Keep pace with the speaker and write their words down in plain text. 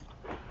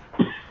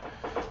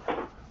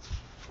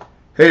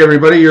Hey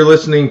everybody, you're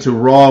listening to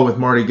Raw with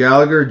Marty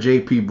Gallagher,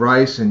 JP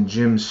Bryce, and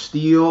Jim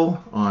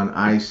Steele on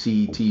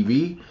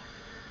ICTV.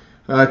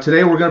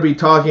 Today we're going to be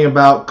talking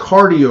about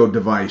cardio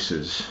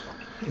devices.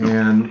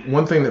 And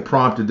one thing that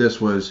prompted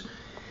this was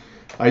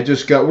we're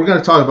going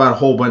to talk about a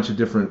whole bunch of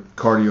different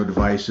cardio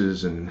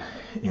devices and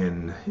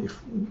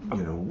if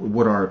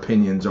what our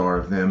opinions are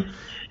of them.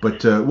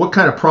 But what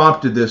kind of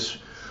prompted this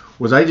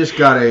was I just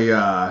got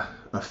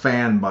a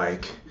fan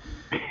bike,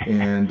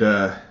 and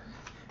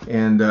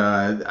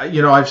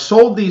I've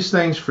sold these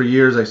things for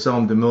years. I sell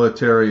them to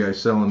military, I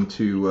sell them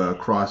to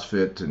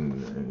CrossFit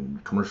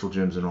and commercial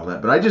gyms and all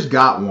that. But I just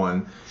got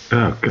one,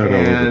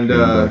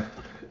 and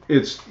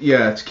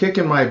it's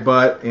kicking my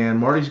butt. And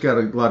Marty's got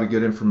a lot of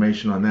good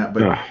information on that.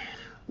 But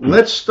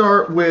let's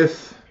start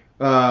with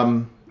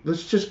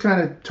let's just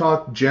kind of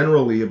talk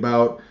generally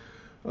about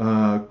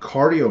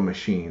cardio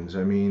machines.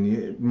 I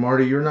mean,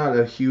 Marty, you're not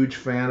a huge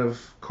fan of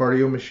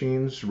cardio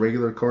machines,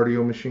 regular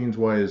cardio machines.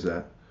 Why is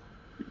that?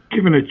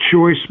 Given a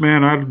choice,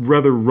 man, I'd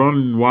rather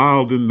run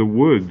wild in the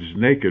woods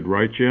naked,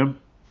 right, Jim?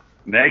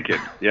 Naked,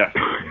 yes.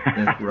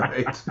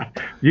 Right.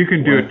 You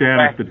can do it down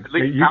at the. At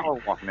least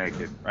power walk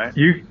naked, right?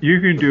 You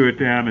can do it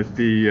down at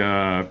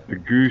the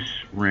Goose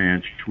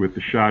Ranch with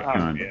the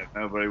shotgun. Oh, yeah,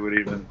 nobody would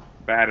even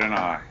bat an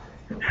eye.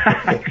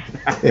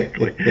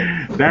 Exactly.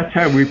 That's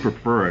how we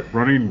prefer it,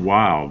 running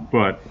wild.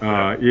 But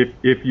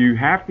if you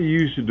have to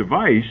use a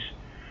device,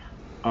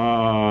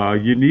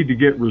 you need to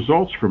get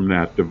results from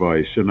that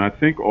device, and I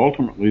think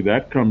ultimately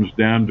that comes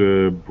down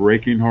to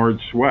breaking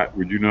hard sweat.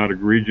 Would you not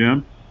agree,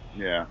 Jim?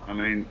 Yeah, I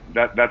mean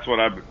that's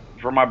what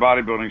for my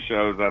bodybuilding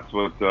shows. That's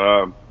what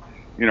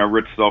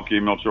Rich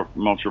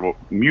Selke,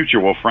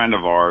 mutual friend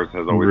of ours,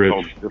 has always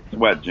told. Just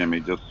sweat,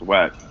 Jimmy. Just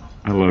sweat.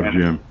 I love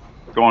Jim.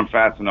 Going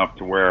fast enough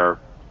to where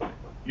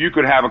you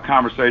could have a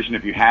conversation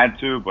if you had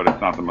to, but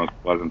it's not the most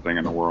pleasant thing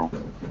in the world.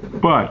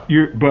 But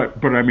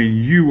I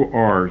mean, you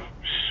are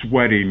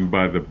sweating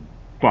by the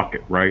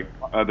bucket, right?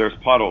 There's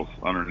puddles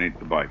underneath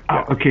the bike.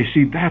 Yeah. Okay,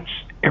 see, that's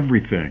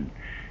everything.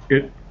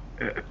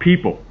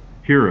 People,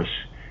 hear us.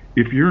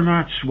 If you're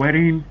not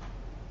sweating,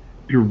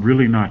 you're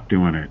really not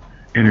doing it.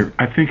 And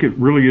I think it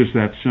really is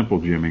that simple,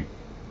 Jimmy.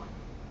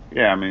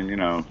 Yeah, I mean,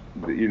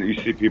 you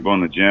see people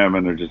in the gym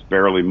and they're just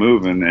barely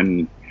moving,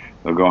 and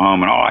they'll go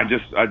home and I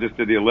just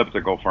did the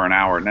elliptical for an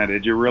hour. Now,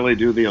 did you really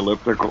do the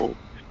elliptical?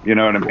 You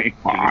know what I mean?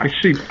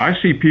 I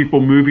see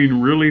people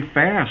moving really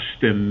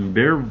fast, and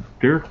they're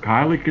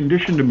highly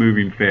conditioned to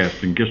moving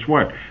fast. And guess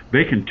what?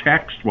 They can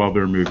text while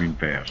they're moving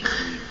fast.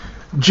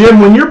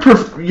 Jim, when you're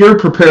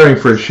preparing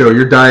for a show,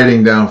 you're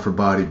dieting down for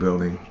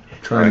bodybuilding,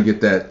 trying to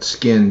get that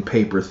skin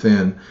paper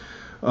thin,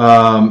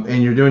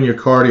 and you're doing your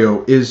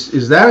cardio.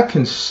 Is that a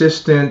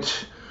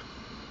consistent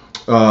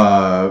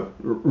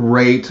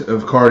rate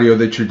of cardio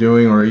that you're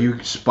doing, or are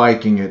you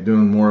spiking it,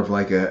 doing more of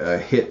like a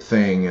hit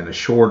thing and a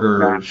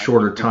shorter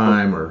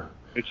time? Or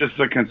it's just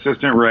a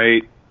consistent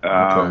rate,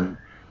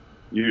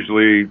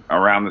 usually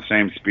around the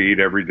same speed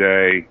every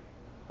day,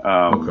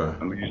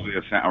 usually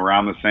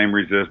around the same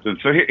resistance.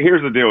 So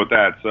here's the deal with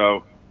that.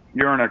 So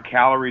you're in a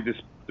calorie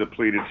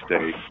depleted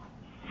state.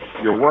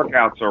 Your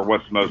workouts are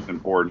what's most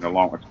important,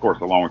 along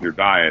with your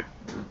diet.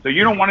 So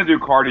you don't want to do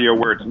cardio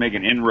where it's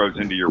making inroads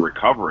into your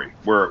recovery,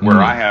 where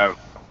I have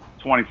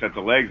 20 sets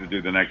of legs to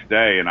do the next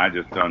day, and I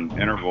just done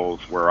intervals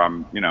where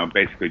I'm,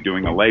 basically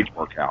doing a leg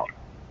workout.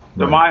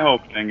 So my whole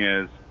thing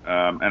is,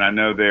 and I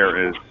know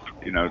there is,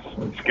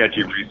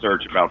 sketchy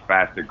research about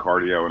fasted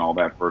cardio and all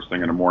that first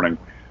thing in the morning,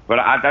 but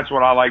that's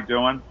what I like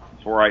doing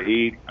before I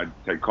eat. I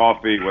take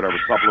coffee, whatever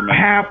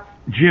supplement.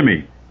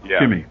 Jimmy,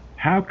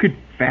 how could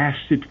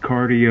fasted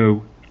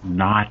cardio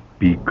not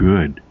be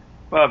good?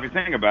 Well, if you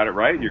think about it,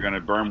 right, you're going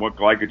to burn what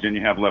glycogen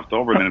you have left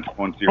over, and then it's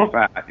going to your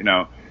fat,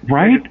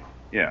 Right?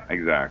 Yeah,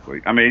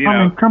 exactly. I mean,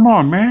 come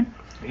on, man.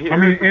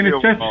 And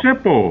it's that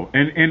simple.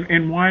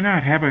 And why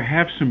not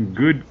have some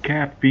good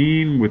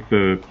caffeine with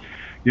the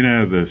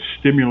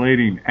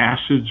stimulating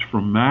acids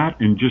from that,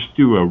 and just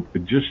do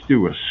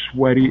a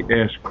sweaty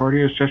ass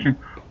cardio session?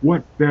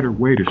 What better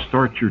way to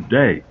start your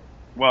day?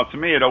 Well, to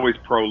me, it always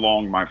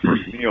prolonged my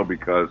first meal,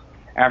 because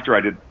after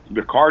I did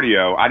the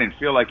cardio, I didn't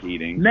feel like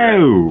eating.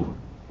 No.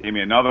 Gave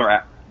me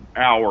another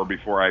hour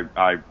before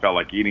I felt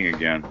like eating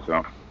again.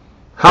 So,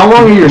 how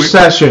long are your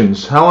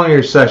sessions? How long are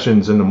your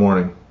sessions in the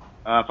morning?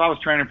 If I was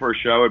training for a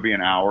show, it'd be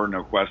an hour,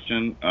 no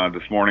question.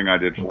 This morning I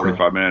did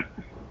 45 minutes.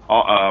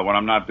 When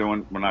I'm not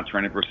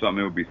training for something,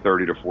 it would be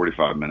 30 to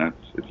 45 minutes.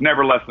 It's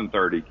never less than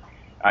 30.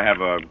 I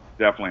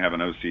definitely have an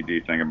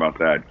OCD thing about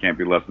that. It can't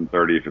be less than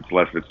 30. If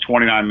it's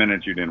 29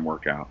 minutes, you didn't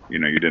work out. You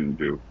didn't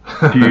do.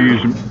 Do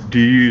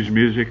you use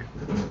music?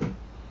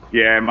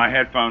 Yeah, in my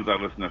headphones I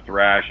listen to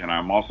thrash, and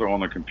I'm also on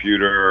the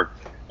computer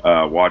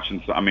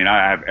watching.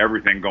 I have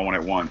everything going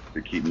at once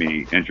to keep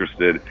me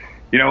interested.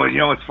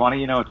 What's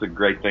funny? It's a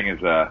great thing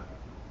is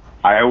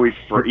I always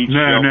for each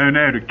show,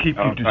 to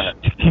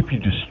keep you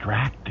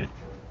distracted.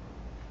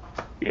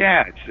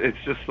 Yeah, it's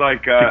just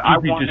like to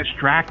keep you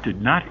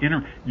distracted,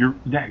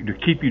 to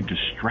keep you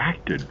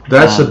distracted.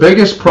 That's the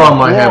biggest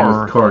problem I have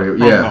with cardio.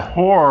 The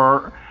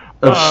horror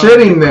of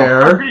sitting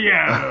there.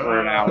 Yeah. For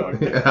an hour.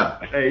 Yeah.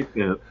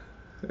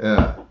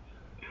 Yeah.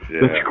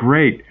 That's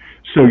great.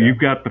 So you've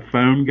got the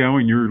phone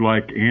going. You're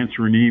like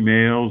answering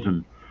emails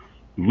and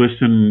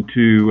listening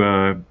to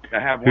I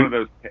have one of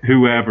those.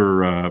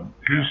 whoever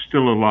who's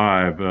still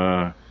alive.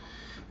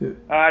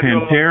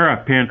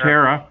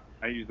 Pantera.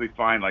 I usually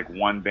find like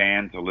one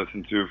band to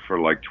listen to for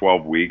like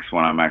 12 weeks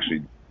when I'm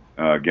actually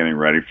getting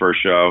ready for a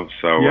show.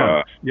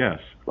 So yes.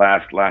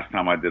 Last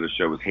time I did a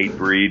show was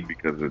Hatebreed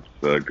because it's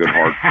good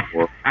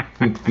hardcore.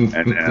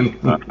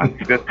 and I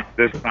think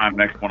this time,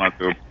 next one I'll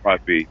do will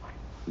probably be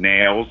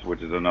Nails,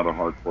 which is another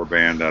hardcore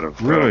band out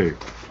of really.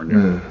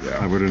 Yeah.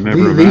 I would have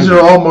never. These are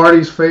all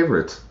Marty's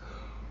favorites.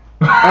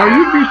 Oh,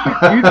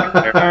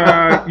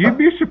 you'd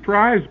be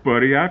surprised,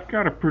 buddy. I've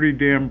got a pretty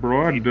damn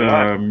broad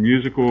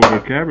musical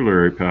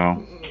vocabulary,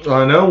 pal.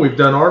 I know. We've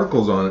done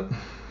articles on it.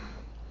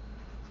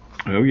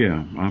 Oh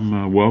yeah,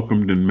 I'm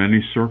welcomed in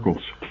many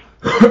circles.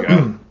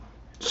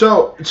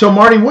 So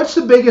Marty, what's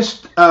the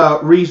biggest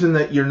reason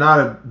that you're not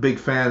a big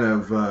fan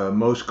of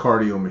most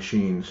cardio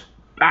machines?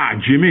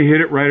 Jimmy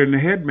hit it right in the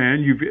head,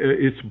 man.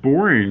 It's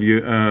boring.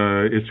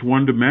 It's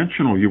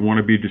one-dimensional. You want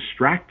to be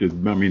distracted.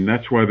 I mean,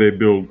 that's why they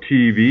build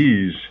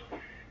TVs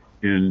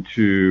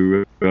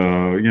into,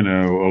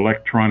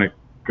 electronic,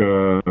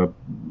 where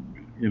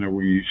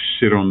you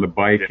sit on the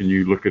bike and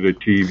you look at a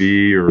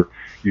TV or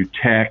you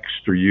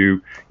text or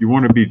you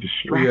want to be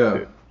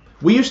distracted. Yeah.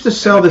 We used to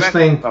sell this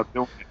thing.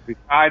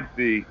 Besides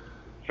the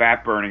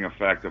fat-burning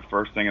effect of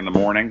first thing in the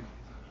morning,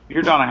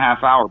 you're done a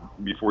half hour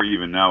before you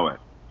even know it.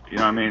 You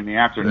know what I mean? In the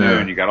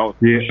afternoon, you got all.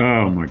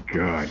 Oh my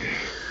God.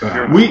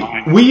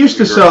 We used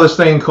to sell this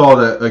thing called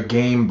a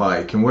game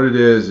bike, and what it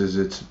is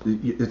it's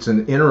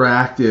an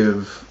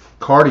interactive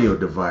cardio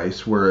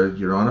device where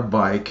you're on a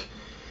bike,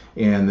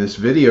 and this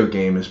video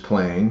game is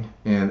playing,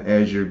 and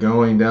as you're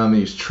going down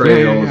these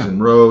trails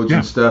and roads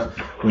and stuff,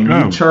 when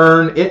you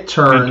turn, it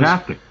turns.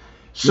 Fantastic.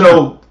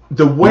 So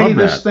the way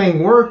this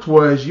thing worked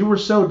was you were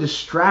so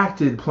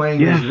distracted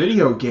playing this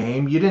video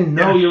game, you didn't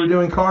know you were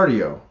doing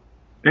cardio.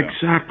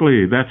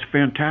 Exactly. That's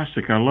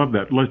fantastic. I love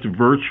that. Let's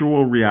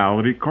virtual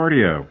reality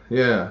cardio.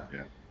 Yeah.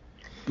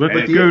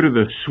 Let's go to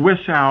the Swiss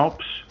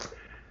Alps,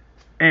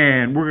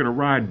 and we're going to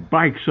ride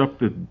bikes up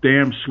the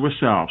damn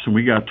Swiss Alps, and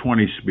we got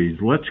 20 speeds.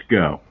 Let's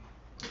go.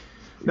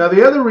 Now,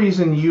 the other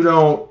reason you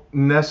don't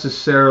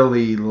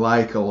necessarily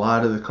like a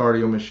lot of the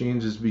cardio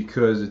machines is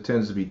because it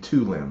tends to be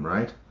two-limb,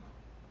 right?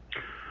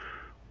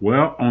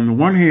 Well, on the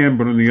one hand,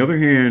 but on the other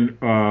hand,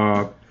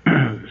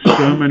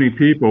 so many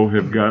people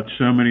have got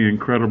so many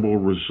incredible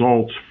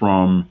results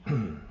from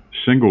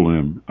single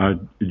limb.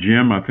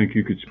 Jim, I think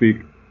you could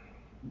speak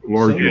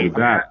largely to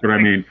that. But I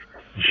mean,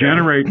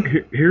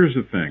 here's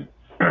the thing.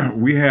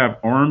 We have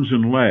arms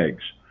and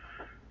legs.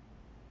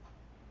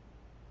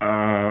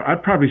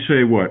 I'd probably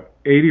say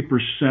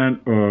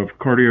 80% of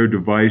cardio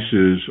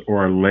devices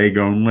are leg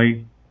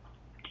only.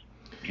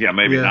 Yeah,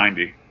 maybe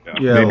 90.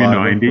 Yeah, maybe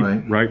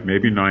 90, right?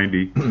 Maybe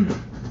 90.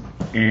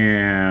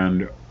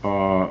 And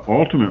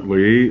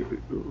ultimately,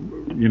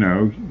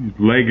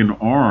 leg and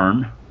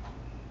arm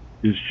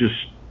is just,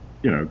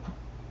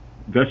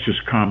 that's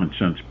just common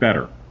sense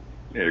better.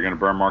 Yeah, you're going to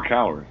burn more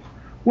calories.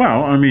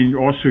 Well, I mean,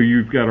 also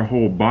you've got a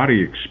whole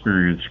body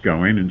experience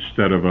going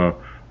instead of a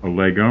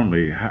leg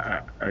only.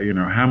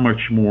 How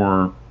much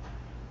more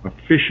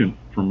efficient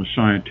from a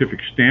scientific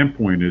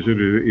standpoint is it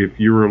if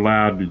you're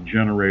allowed to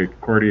generate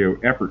cardio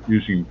effort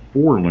using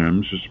 4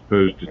 limbs as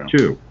opposed to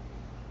 2?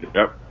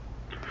 Yep.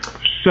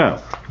 So,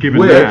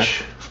 given that,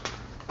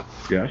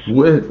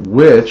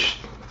 which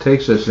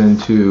takes us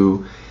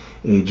into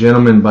a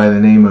gentleman by the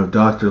name of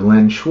Dr.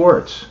 Len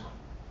Schwartz.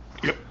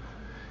 Yep.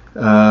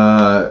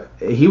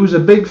 He was a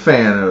big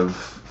fan of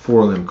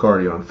 4-limb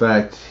cardio. In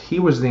fact, he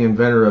was the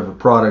inventor of a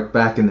product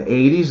back in the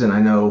 80s, and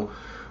I know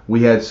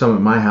we had some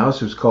at my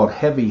house. It was called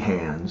Heavy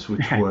Hands,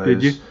 which was...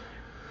 Did you?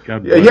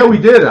 Yeah, we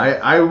did.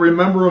 I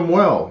remember them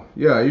well.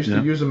 Yeah, I used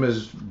to use them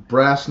as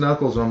brass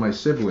knuckles on my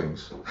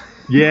siblings.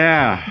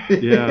 That's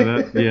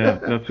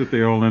what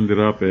they all ended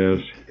up as.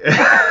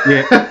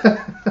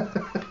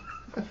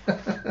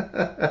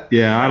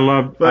 I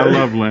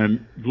love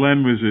Len.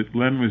 Len was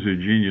a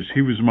genius.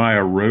 He was my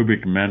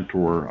aerobic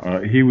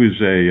mentor. He was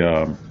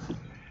a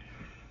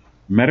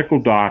medical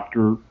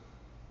doctor,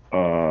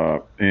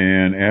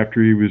 and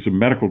after he was a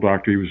medical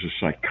doctor, he was a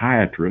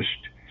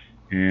psychiatrist.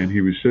 And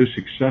he was so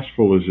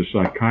successful as a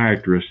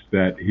psychiatrist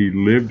that he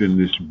lived in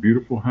this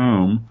beautiful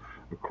home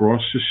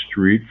across the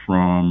street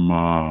from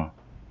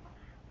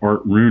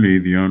Art Rooney,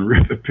 the owner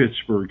of the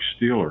Pittsburgh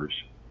Steelers,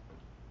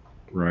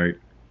 right?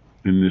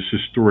 In this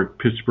historic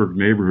Pittsburgh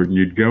neighborhood. And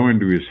you'd go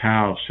into his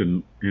house,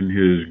 and in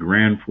his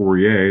grand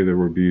foyer, there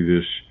would be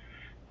this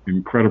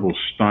incredible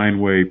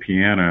Steinway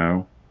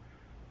piano,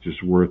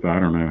 just worth, I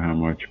don't know how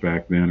much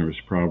back then. It was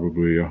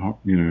probably,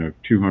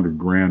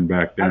 $200,000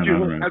 back then.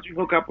 How'd you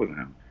hook up with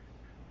him?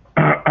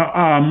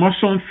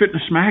 Muscle and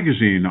Fitness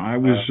magazine. I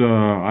was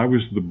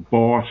the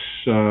boss,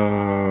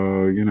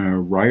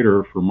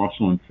 writer for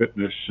Muscle and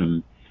Fitness,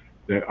 and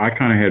that I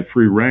kind of had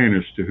free reign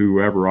as to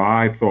whoever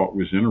I thought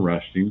was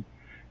interesting.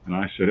 And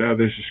I said, oh,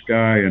 there's this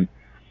guy. And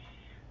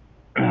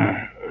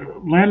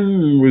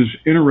Len was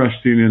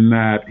interesting in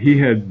that he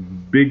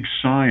had big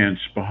science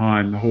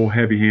behind the whole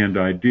heavy hand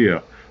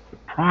idea. The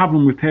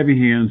problem with heavy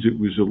hands, it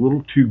was a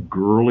little too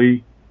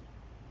girly.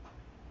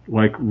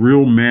 Like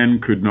real men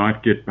could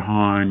not get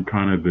behind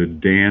kind of the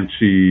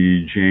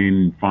dancey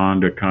Jane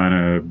Fonda kind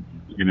of,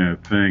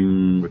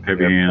 thing with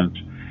heavy hands.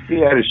 He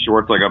had his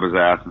shorts like up his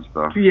ass and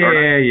stuff. Yeah.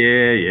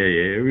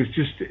 It was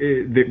just,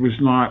 it was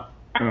not,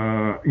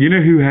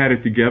 who had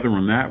it together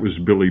on that was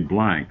Billy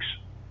Blanks.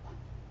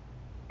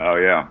 Oh,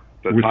 yeah.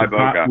 The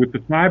Tybo guy. With the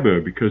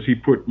Tybo, because he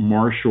put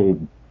martial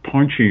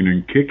punching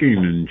and kicking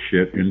and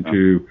shit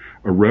into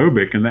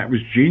aerobic, and that was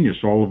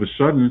genius. All of a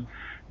sudden,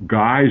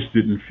 guys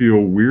didn't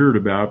feel weird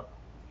about,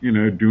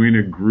 doing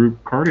a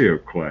group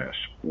cardio class.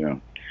 Yeah.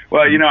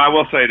 Well, I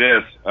will say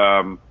this.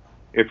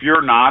 If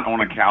you're not on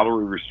a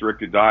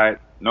calorie-restricted diet,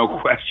 no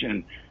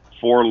question,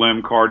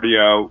 four-limb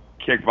cardio,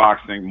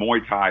 kickboxing,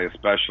 Muay Thai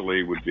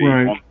especially would be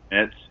on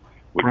mitts,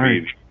 would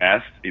be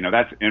best.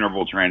 That's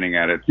interval training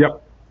at its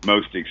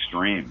most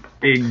extreme.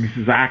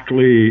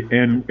 Exactly,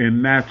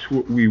 and that's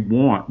what we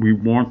want. We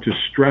want to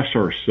stress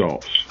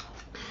ourselves.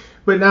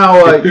 But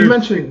now you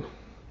mentioned,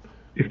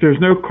 if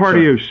there's no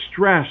cardio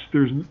stress,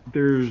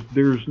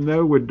 there's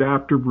no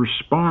adaptive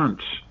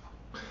response.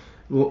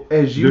 Well,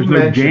 there's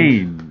no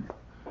gain.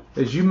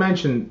 As you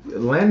mentioned,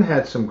 Len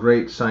had some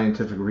great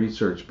scientific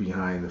research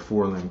behind the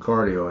four-limb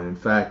cardio, and in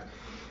fact,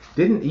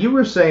 you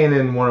were saying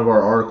in one of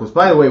our articles?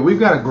 By the way, we've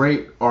got a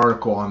great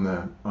article on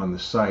the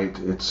site.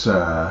 It's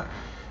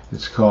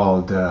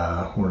called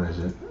what is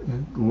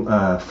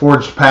it?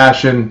 Forged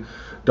Passion.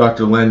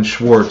 Dr. Len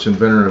Schwartz,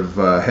 inventor of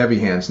heavy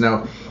hands.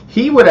 Now,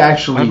 he would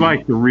actually. I'd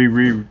like to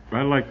reread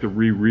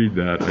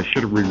that. I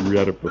should have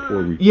reread it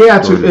before we.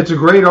 Yeah, it's a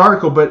great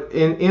article, but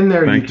in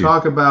there you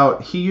talk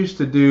about he used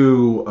to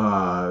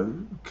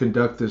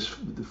conduct this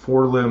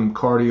four-limb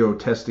cardio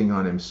testing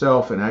on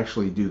himself and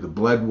actually do the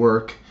blood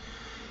work.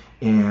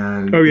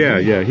 And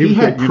he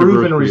had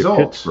proven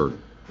results.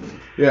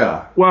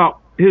 Yeah.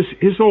 Well,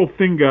 his whole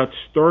thing got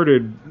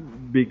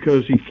started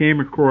because he came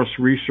across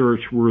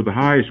research where the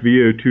highest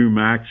VO2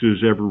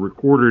 maxes ever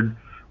recorded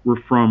were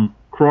from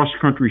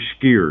cross-country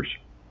skiers,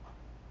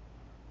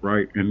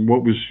 right? And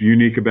what was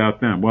unique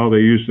about them? Well, they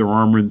used their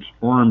arms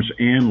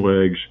and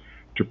legs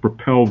to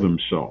propel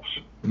themselves,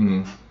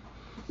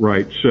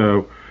 right?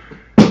 So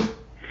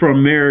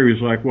from there, he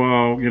was like,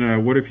 well,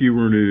 what if you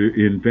were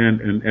to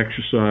invent an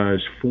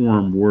exercise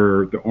form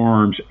where the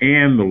arms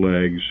and the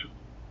legs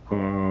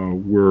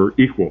were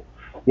equal?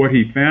 What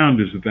he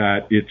found is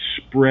that it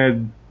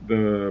spread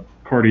the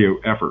cardio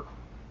effort.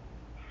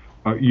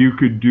 You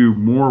could do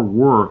more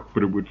work,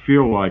 but it would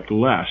feel like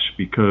less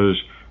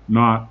because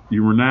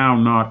you were now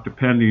not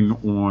depending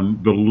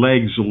on the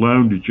legs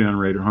alone to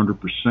generate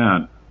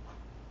 100%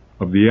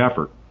 of the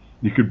effort.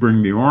 You could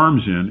bring the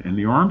arms in, and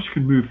the arms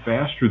can move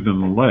faster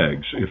than the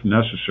legs if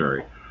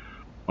necessary.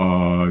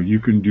 You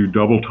can do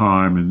double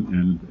time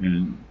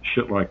and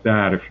shit like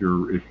that if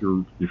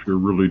you're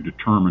really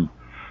determined.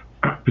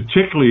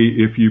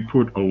 Particularly if you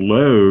put a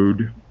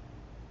load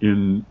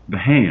in the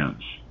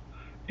hands.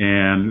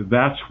 And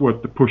that's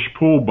what the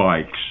push-pull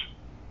bikes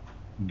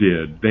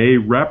did. They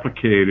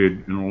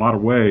replicated in a lot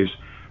of ways.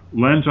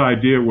 Len's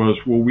idea was,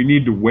 well, we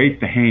need to weight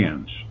the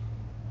hands.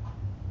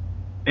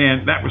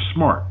 And that was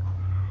smart.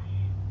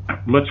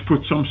 Let's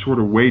put some sort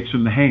of weights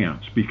in the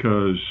hands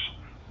because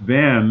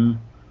then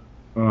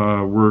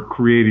we're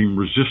creating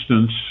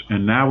resistance,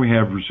 and now we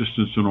have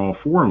resistance in all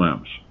four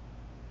limbs,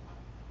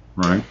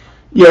 right?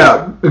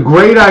 Yeah, a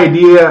great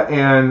idea,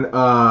 and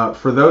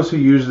for those who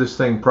use this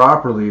thing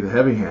properly, the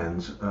heavy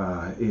hands,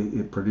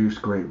 it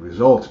produced great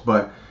results.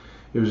 But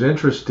it was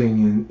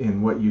interesting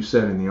in what you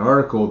said in the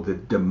article, the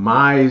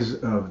demise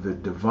of the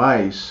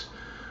device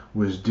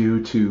was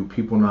due to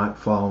people not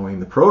following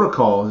the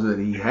protocols that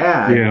he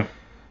had.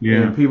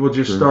 Yeah, and people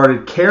just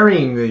started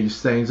carrying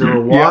these things. They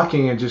were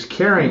walking and just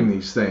carrying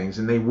these things,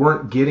 and they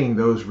weren't getting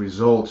those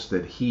results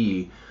that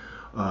he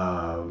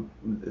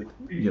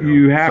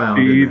you have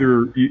to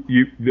either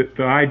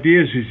the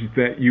idea is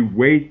that you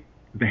weight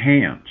the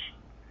hands,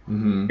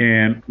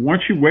 and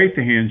once you weight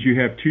the hands, you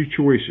have two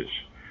choices.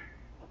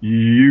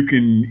 You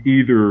can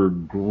either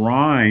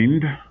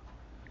grind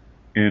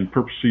and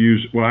purposely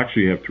use, well,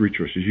 actually you have three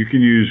choices. You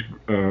can use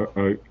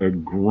a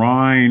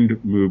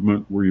grind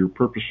movement where you're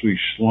purposely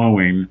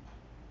slowing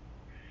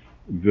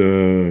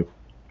the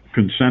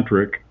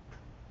concentric,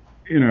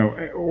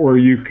 or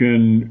you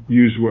can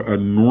use a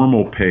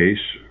normal pace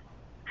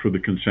for the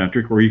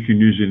concentric, or you can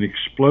use an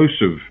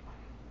explosive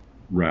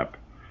rep.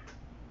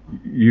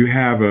 You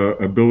have a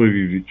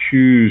ability to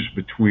choose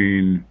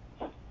between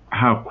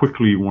how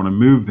quickly you want to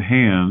move the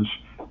hands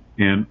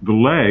and the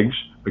legs.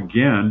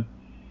 Again,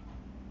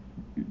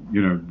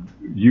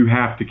 you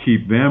have to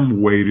keep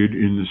them weighted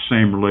in the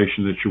same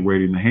relation that you're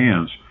weighting the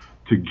hands.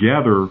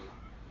 Together,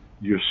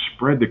 you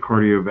spread the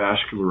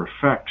cardiovascular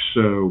effects,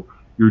 so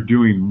you're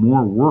doing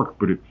more work,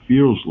 but it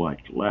feels like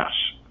less.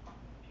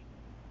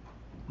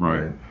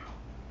 Right.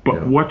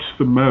 But what's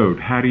the mode?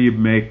 How do you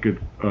make it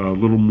a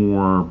little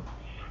more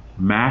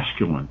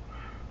masculine?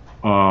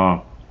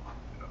 I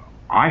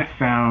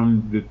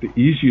found that the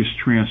easiest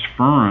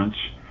transference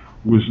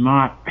was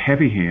not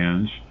heavy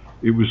hands.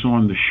 It was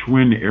on the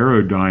Schwinn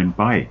Aerodyne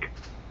bike.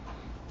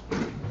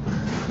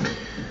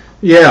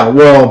 Yeah,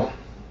 well,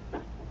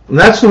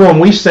 that's the one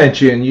we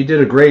sent you, and you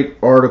did a great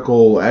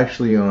article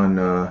actually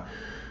on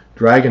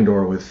Dragon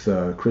Door with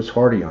Chris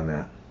Hardy on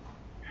that.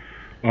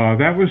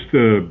 That was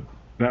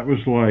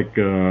like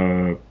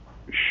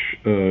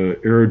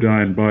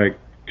Aerodyne bike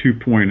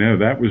 2.0.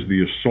 That was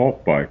the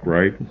assault bike,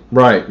 right?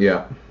 Right.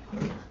 Yeah.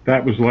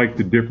 That was like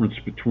the difference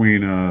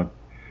between I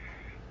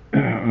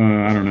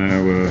don't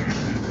know,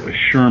 a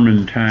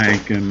Sherman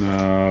tank and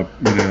a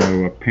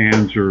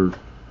Panzer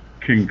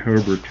King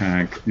Cobra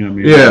tank. You know what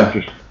I mean? Yeah.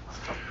 Just,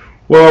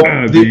 well,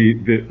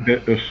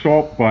 the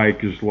assault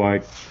bike is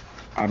like,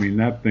 I mean,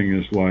 that thing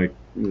is like,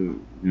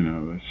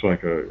 it's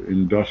like a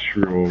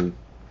industrial,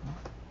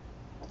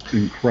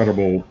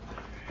 incredible.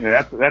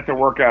 Yeah, that's a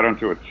workout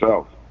unto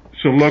itself.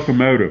 It's a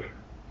locomotive.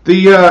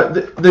 Now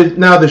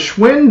the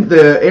Schwinn,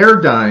 the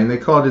Airdyne, they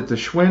called it the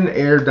Schwinn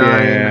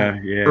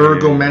Airdyne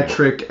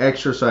ergometric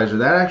exerciser.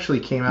 That actually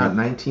came out in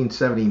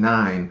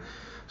 1979,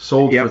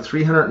 sold for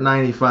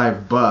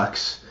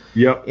 $395.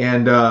 Yep.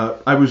 And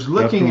I was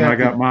looking That's when I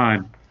got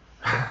mine.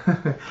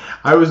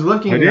 I was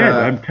looking. I did.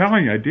 I'm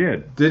telling you, I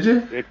did. Did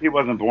you? If he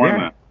wasn't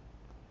born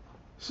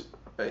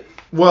then.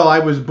 Well, I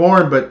was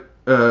born, but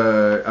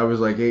I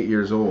was like 8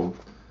 years old.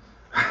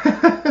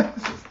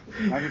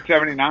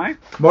 1979?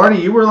 Marty,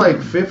 you were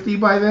like 50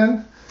 by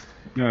then?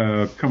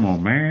 Come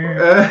on,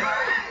 man.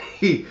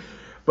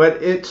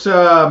 But it's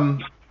so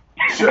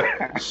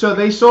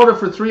they sold it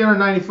for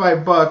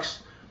 $395,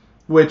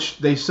 which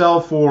they sell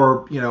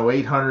for,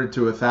 $800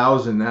 to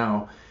 $1,000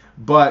 now.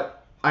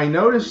 But I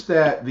noticed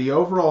that the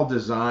overall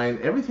design,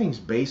 everything's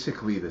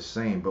basically the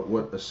same, but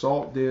what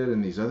Assault did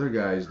and these other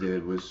guys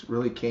did was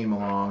really came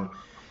along,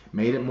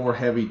 made it more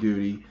heavy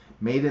duty,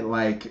 made it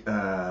like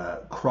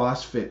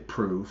CrossFit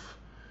proof,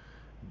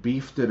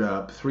 beefed it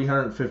up,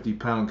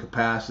 350-pound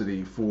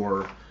capacity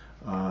for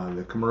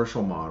the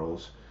commercial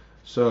models.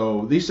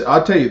 So these,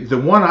 I'll tell you, the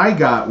one I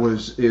got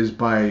is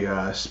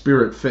by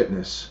Spirit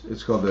Fitness.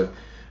 It's called the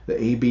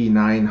AB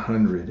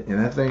 900,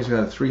 and that thing's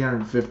got a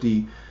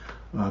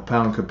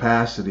 350-pound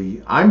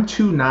capacity. I'm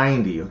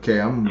 290. Okay,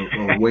 I'm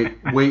a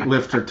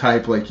weightlifter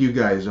type like you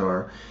guys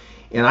are,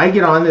 and I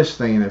get on this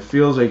thing and it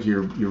feels like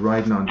you're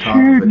riding on top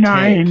of a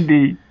tank.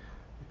 290.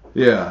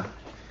 Yeah.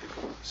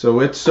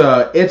 So it's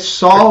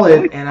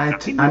solid, and I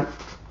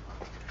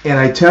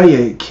tell you,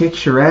 it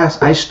kicks your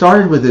ass. I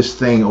started with this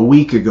thing a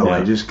week ago.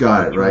 I just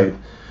got it, right?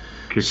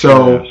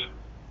 So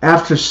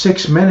after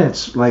 6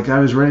 minutes, like I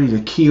was ready to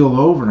keel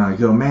over, and I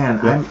go, man,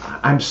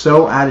 I'm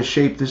so out of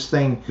shape. This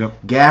thing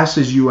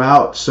gasses you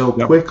out so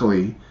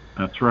quickly.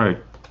 That's right.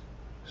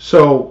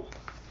 So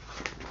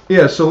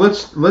yeah, so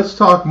let's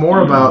talk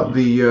more about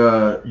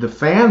the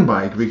fan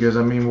bike, because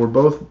I mean we're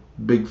both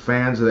big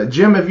fans of that.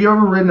 Jim, have you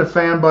ever ridden a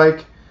fan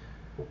bike?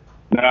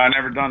 No, I've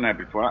never done that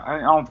before.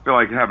 I don't feel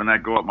like having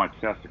that go up my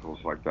testicles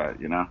like that,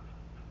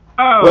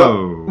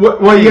 Oh.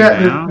 Well,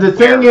 yeah. The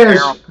thing is,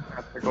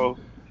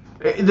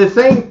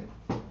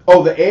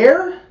 the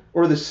air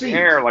or the seat?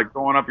 Air, like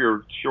going up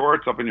your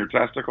shorts, up in your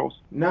testicles.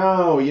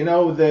 No,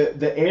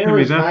 the air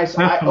is nice.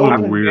 That's a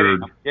little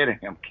weird. I'm kidding.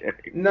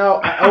 No,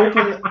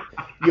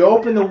 you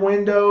open the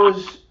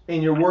windows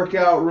in your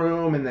workout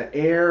room, and the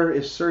air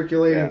is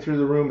circulating through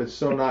the room. It's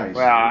so nice.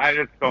 Well, I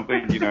just don't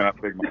think you know how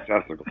big my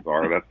testicles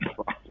are. That's the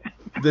problem.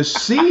 The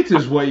seat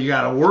is what you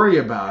got to worry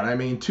about. I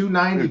mean,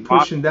 290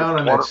 pushing down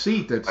on that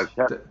seat. That's just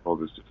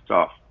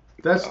tough.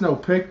 That's no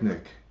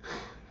picnic.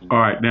 All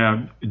right,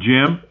 now,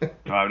 Jim.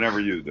 I've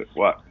never used it.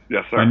 What?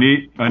 Yes, sir. I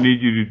need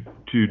you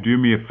to do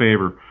me a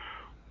favor.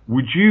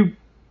 Would you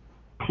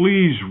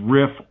please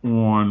riff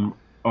on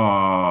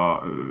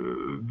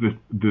the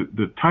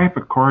type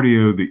of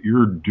cardio that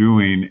you're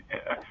doing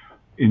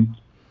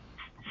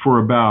for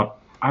about,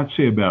 I'd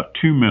say about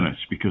 2 minutes,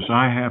 because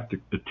I have to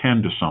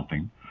attend to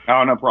something.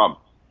 Oh, no problem.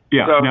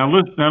 Yeah. So, now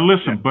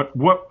listen. But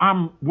what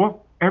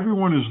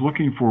everyone is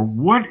looking for,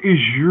 what is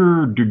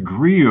your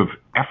degree of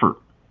effort?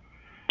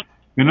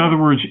 In other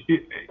words,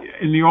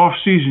 in the off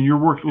season, you're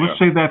working. Let's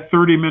say that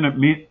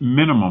 30-minute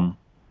minimum.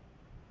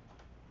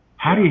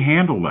 How do you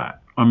handle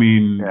that? I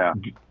mean, I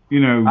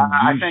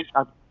think.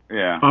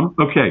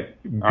 Okay,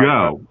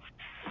 go.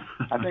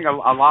 I think a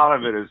lot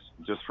of it is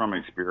just from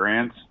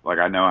experience. Like,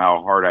 I know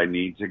how hard I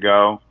need to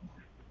go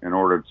in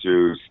order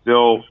to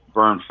still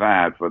burn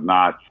fat, but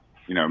not,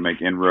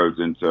 make inroads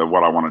into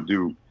what I want to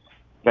do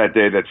that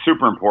day. That's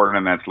super important,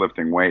 and that's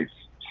lifting weights.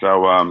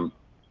 So, I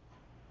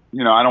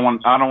don't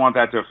want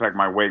that to affect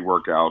my weight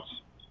workouts.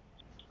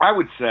 I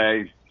would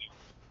say,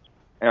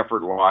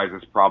 effort-wise,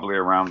 it's probably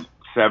around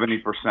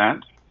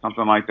 70%,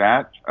 something like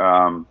that.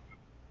 And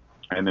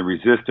the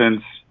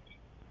resistance,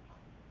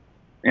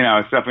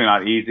 it's definitely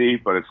not easy,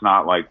 but it's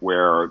not like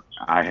where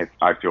I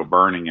feel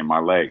burning in my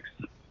legs.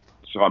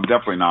 So I'm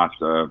definitely not,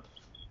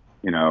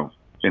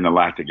 in the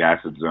lactic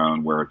acid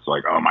zone where it's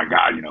like, oh my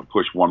God,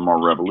 push one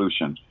more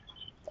revolution.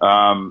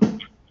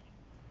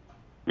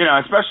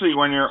 Especially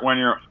when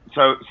you're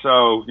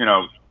so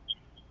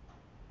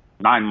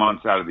 9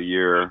 months out of the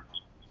year,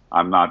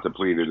 I'm not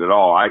depleted at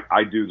all.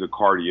 I do the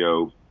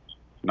cardio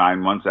 9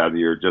 months out of the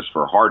year just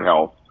for heart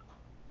health.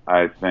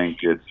 I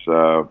think it's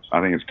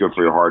good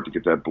for your heart to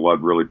get that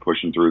blood really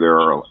pushing through there,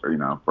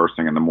 first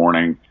thing in the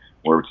morning,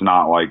 where it's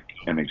not like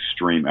an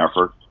extreme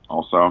effort.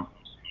 Also,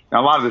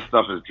 now a lot of this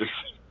stuff is just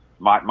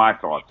my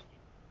thoughts,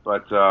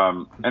 but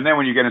and then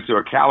when you get into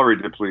a calorie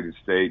depleted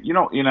state,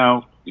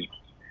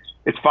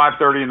 it's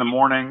 5:30 in the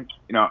morning.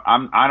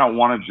 I don't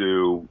want to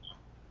do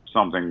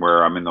something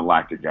where I'm in the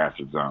lactic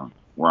acid zone,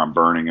 where I'm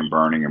burning and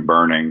burning and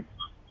burning.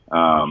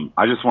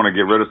 I just want to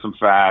get rid of some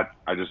fat.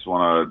 I just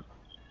want to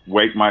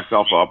wake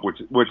myself up,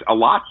 which a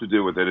lot to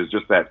do with it is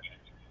just that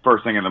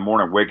first thing in the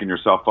morning, waking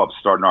yourself up,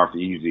 starting off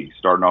easy,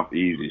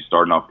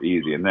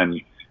 and then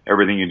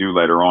everything you do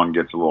later on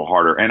gets a little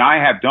harder. And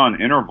I have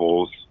done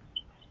intervals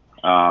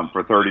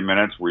for 30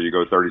 minutes where you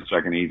go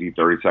 30-second easy,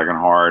 30-second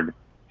hard,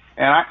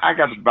 and I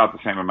got about the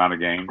same amount of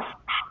gain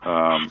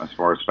as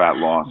far as fat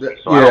loss.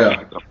 So yeah. I don't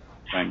think it's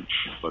a thing,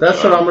 but,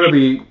 that's what I'm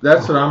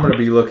going to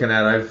be looking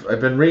at.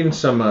 I've been reading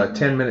some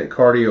 10-minute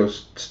cardio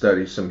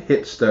studies, some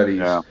HIIT studies.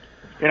 Yeah.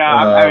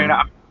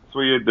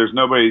 There's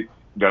nobody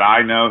that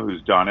I know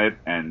who's done it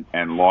and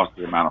lost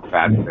the amount of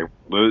fat that they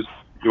lose.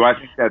 Do I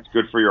think that's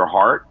good for your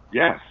heart?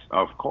 Yes,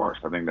 of course.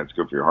 I think that's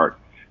good for your heart.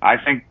 I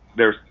think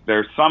there's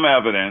some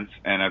evidence,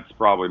 and it's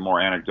probably more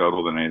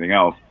anecdotal than anything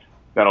else,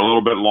 that a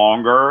little bit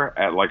longer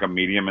at like a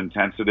medium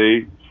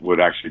intensity would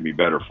actually be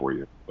better for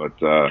you. But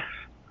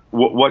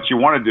what you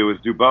want to do is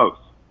do both.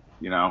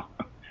 You want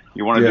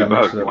to do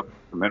both. You want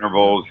some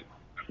intervals.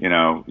 You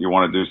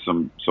want to do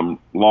some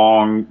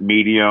long,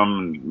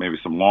 medium, maybe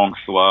some long,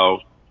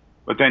 slow.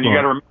 But then you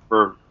got to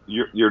remember,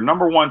 your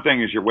number one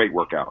thing is your weight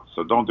workout.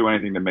 So don't do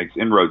anything that makes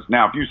inroads.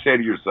 Now, if you say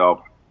to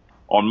yourself,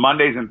 on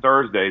Mondays and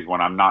Thursdays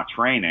when I'm not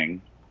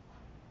training,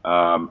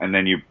 and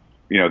then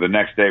the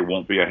next day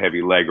won't be a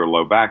heavy leg or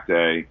low back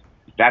day,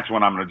 that's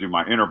when I'm going to do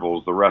my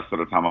intervals. The rest of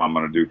the time I'm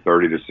going to do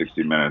 30 to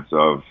 60 minutes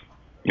of,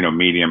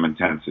 medium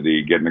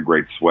intensity, getting a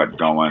great sweat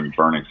going,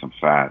 burning some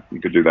fat. You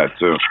could do that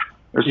too.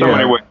 There's so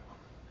many ways.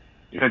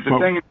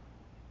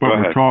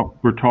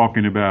 We're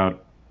talking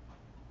about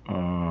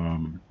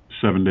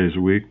 7 days a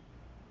week.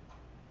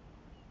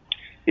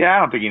 Yeah, I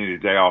don't think you need a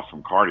day off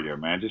from cardio,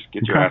 man. Just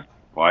get your ass on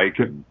the bike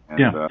and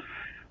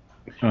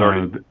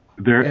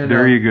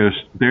there you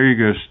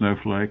go,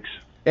 snowflakes.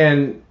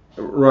 And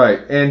right.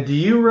 And do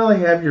you really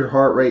have your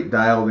heart rate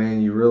dialed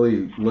in? You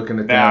really looking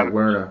at that?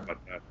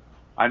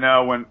 I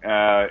know when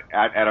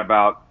at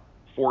about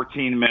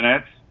 14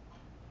 minutes,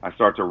 I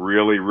start to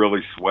really,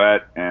 really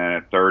sweat, and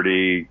at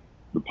 30,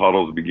 the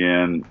puddles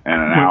begin,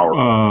 and an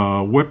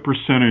hour. What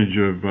percentage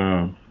of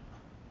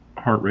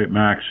heart rate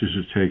max does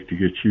it take to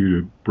get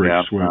you to break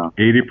sweat?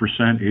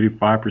 80%,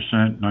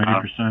 85%,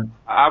 90%?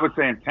 I would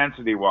say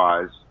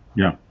intensity-wise,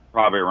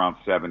 probably around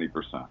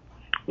 70%.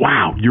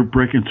 Wow, you're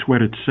breaking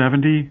sweat at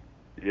 70?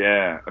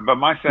 Yeah, but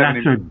my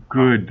 70.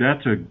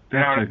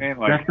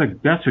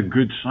 That's a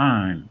good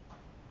sign.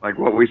 Like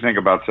what we think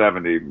about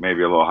 70,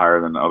 maybe a little higher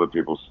than other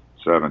people's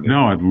 70.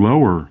 No, I'd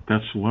lower.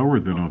 That's lower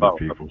than other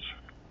people's.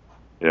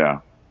 Yeah.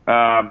 So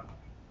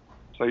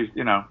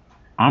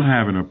I'm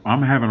having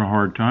a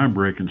hard time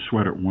breaking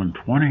sweat at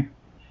 120.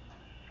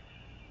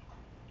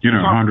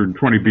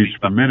 120 beats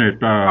per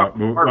minute,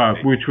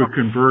 which would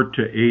convert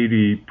to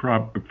 80.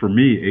 For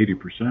me,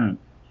 80%.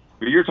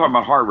 But you're talking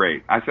about heart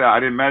rate. I said I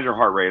didn't measure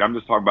heart rate. I'm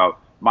just talking about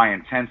my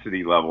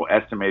intensity level,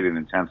 estimated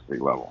intensity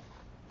level.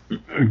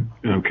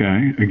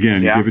 Okay.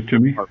 Again, give it to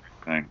me.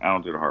 I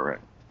don't do the heart rate.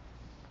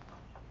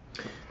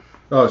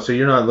 Oh, so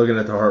you're not looking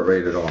at the heart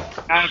rate at all?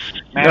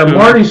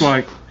 Marty's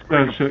like.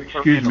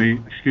 Excuse me.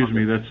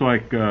 That's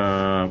like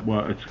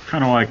it's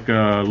kind of like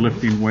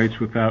lifting weights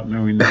without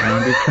knowing the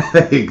poundage.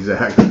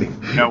 Exactly.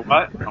 You know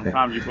what?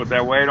 Sometimes you put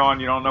that weight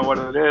on, you don't know what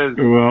it is.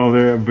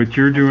 Well, but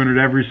you're doing it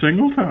every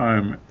single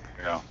time.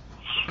 Yeah.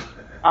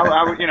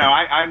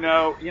 I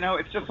know.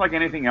 It's just like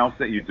anything else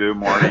that you do,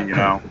 Marty.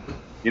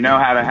 You know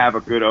how to have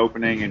a good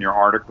opening in your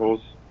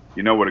articles.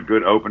 You know what a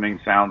good opening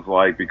sounds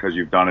like because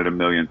you've done it a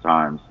million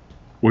times.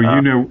 Well,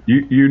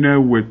 you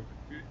know what.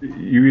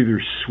 You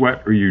either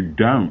sweat or you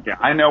don't. Yeah,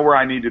 I know where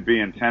I need to be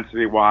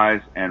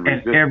intensity-wise and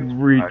resistance. And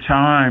every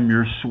time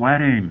you're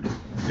sweating.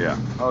 Yeah.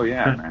 Oh,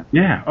 yeah, man.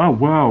 Yeah. Oh,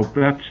 well,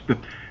 that's the...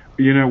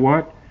 You know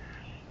what?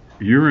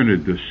 You're in a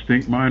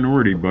distinct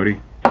minority, buddy.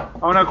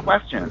 Oh, no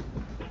question.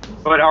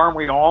 But aren't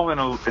we all in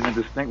a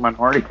distinct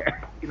minority?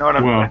 You know what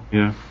I'm saying?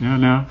 Yeah. Yeah,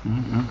 no.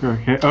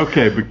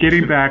 Okay, but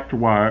getting back to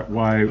why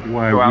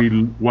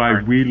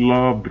we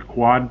love the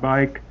quad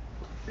bike.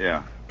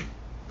 Yeah.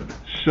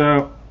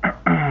 So...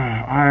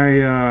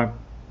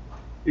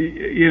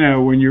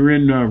 when you're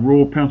in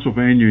rural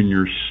Pennsylvania and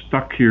you're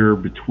stuck here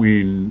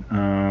between,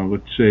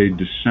 let's say,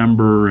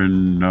 December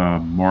and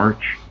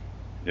March.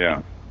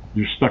 Yeah.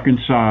 You're stuck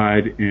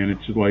inside, and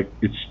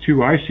it's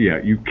too icy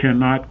out. You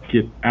cannot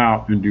get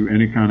out and do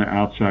any kind of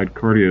outside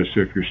cardio.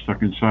 So if you're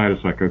stuck inside,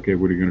 it's like, okay,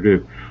 what are you going to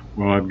do?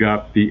 Well, I've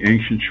got the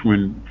Ancient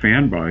Schwinn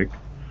fan bike.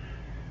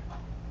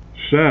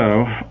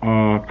 So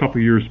a couple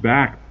of years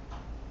back,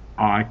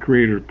 I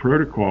created a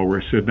protocol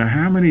where I said, now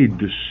how many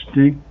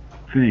distinct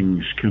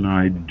things can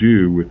I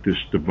do with this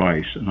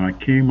device? And I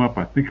came up,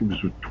 I think it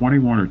was with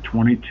 21 or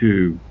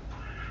 22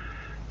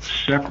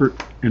 separate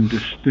and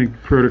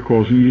distinct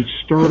protocols. And you'd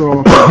start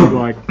off with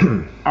like,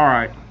 all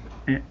right,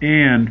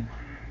 and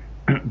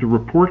the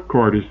report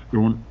card is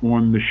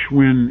on the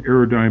Schwinn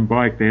Aerodyne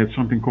bike. They had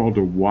something called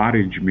a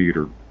wattage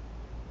meter.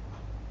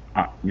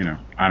 I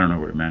don't know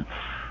what it meant,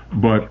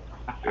 but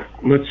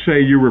let's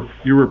say you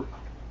were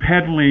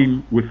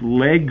pedaling with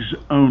legs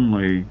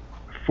only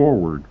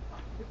forward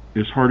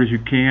as hard as you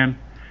can,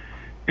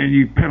 and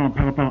you pedal,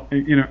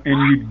 and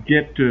you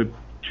get to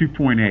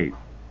 2.8.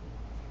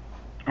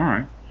 All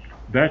right,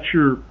 that's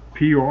your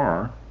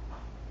PR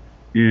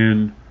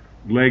in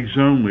legs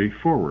only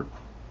forward.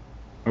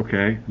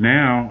 Okay,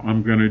 now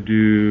I'm going to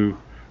do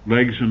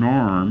legs and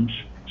arms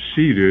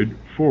seated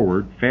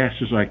forward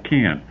fast as I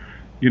can.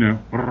 You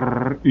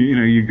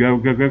go.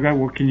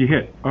 What can you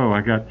hit? Oh, I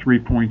got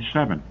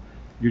 3.7.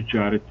 You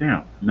jot it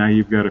down. Now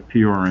you've got a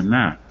PR in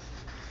that.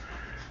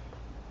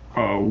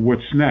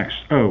 What's next?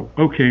 Oh,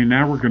 okay,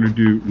 now we're going to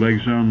do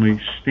legs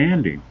only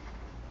standing,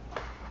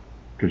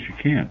 because you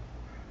can.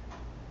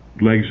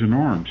 Legs and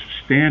arms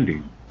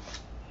standing.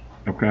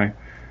 Okay?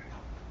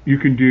 You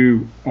can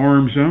do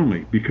arms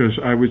only, because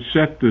I would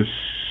set the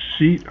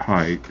seat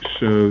height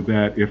so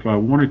that if I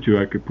wanted to,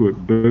 I could put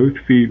both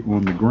feet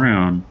on the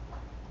ground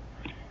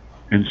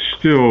and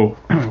still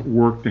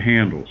work the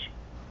handles,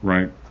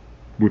 right?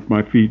 With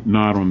my feet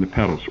not on the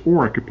pedals.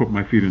 Or I could put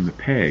my feet in the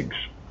pegs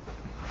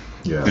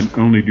and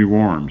only do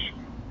arms.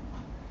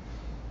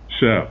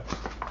 So,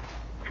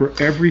 for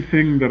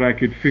everything that I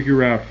could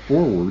figure out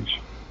forwards,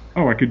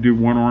 I could do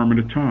one arm at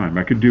a time.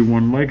 I could do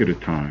one leg at a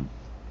time.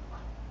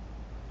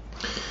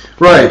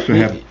 Right.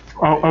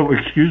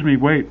 Excuse me,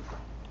 wait.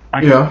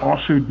 I can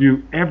also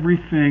do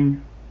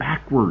everything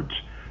backwards.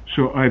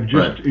 So I've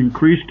just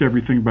increased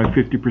everything by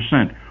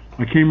 50%.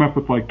 I came up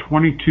with like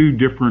 22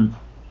 different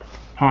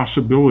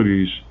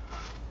possibilities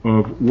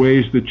of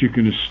ways that you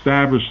can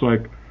establish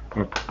like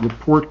a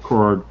report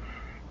card.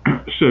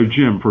 So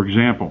Jim, for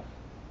example,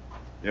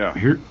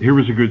 here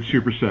was a good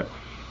superset.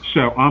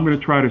 So I'm going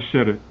to try to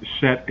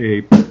set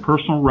a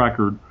personal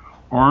record,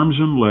 arms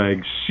and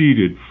legs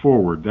seated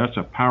forward. That's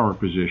a power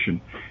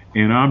position.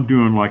 And I'm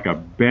doing like a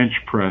bench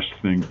press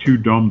thing, 2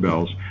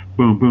 dumbbells,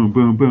 boom, boom,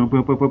 boom, boom,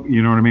 boom, boom, boom.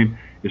 You know what I mean?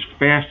 As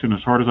fast and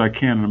as hard as I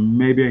can, and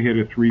maybe I hit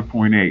a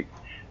 3.8.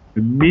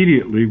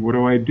 Immediately, what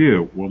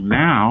do? Well,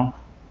 now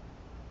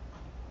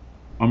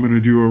I'm going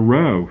to do a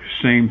row,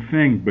 same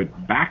thing,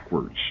 but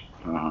backwards,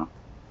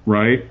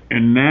 right?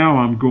 And now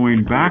I'm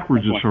going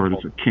backwards as hard as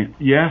I can.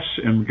 Yes,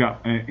 and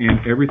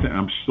everything.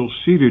 I'm still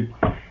seated,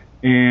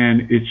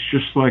 and it's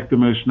just like the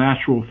most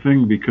natural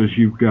thing, because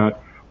you've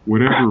got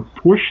whatever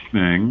push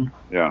thing.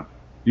 Yeah.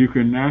 You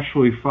can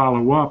naturally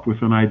follow up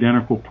with an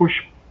identical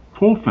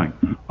push-pull thing.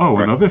 Oh,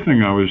 another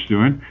thing I was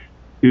doing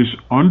is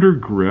under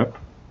grip,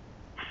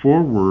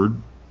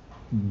 forward,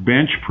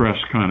 bench press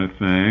kind of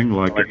thing,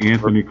 like an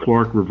Anthony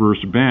Clark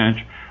reverse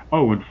bench.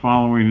 Oh, and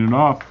following it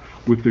up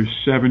with the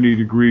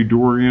 70-degree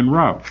door-in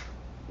row.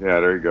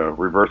 Yeah, there you go.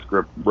 Reverse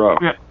grip row.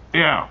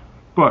 Yeah.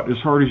 But as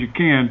hard as you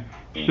can,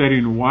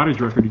 setting a wattage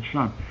record each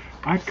time.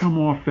 I'd come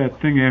off that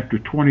thing after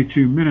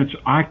 22 minutes.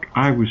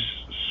 I was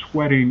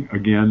sweating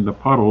again, the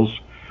puddles.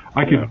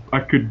 I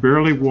could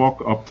barely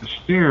walk up the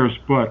stairs,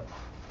 but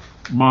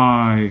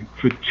my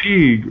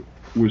fatigue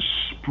was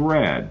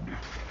spread.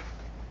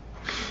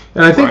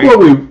 And I think it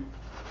was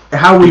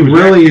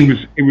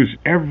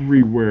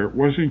everywhere. It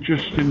wasn't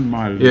just in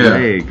my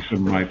legs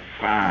and my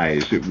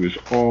thighs. It was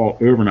all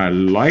over, and I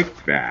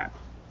liked that.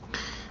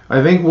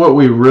 I think what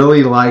we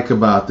really like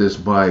about this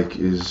bike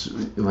is,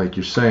 like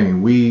you're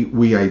saying,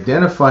 we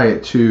identify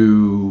it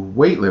to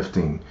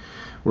weightlifting.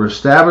 We're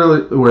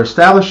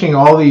establishing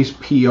all these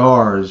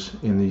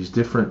PRs in these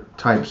different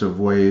types of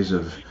ways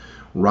of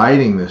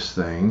riding this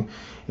thing,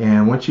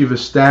 and once you've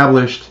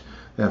established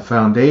that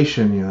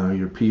foundation,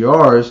 your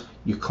PRs,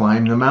 you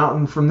climb the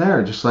mountain from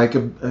there, just like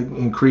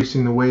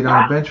increasing the weight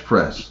on a bench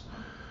press.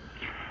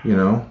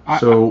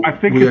 So I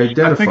think we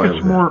identify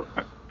with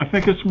that. I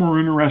think it's more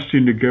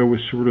interesting to go with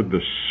sort of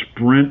the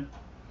sprint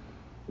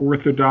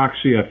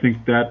orthodoxy. I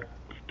think that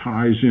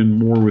ties in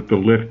more with the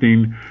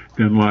lifting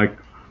than like,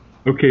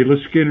 okay,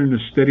 let's get in a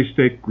steady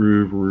state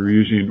groove where we're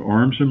using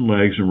arms and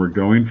legs and we're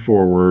going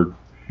forward,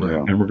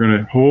 and we're going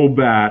to hold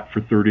that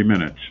for 30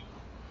 minutes.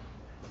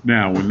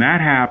 Now, when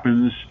that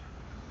happens,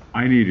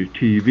 I need a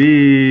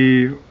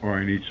TV, or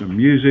I need some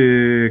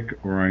music,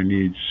 or I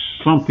need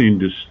something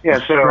to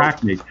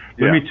distract me.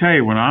 Let me tell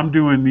you, when I'm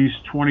doing these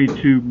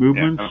 22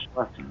 movements,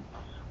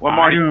 well,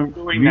 Marty, you're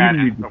doing that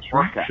as a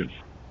workout.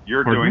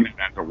 You're doing it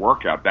as a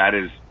workout. That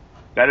is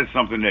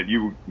something that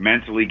you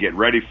mentally get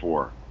ready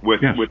for.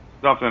 With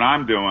stuff that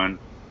I'm doing,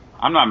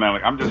 I'm not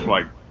mentally. I'm just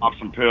like, pop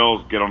some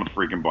pills, get on the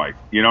freaking bike.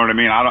 You know what I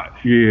mean? I don't.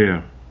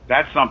 Yeah.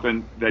 That's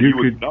something that you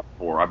would up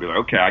for. I'd be like,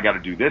 okay, I got to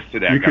do this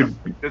today. You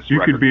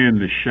could be in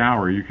the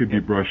shower. You could be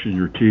brushing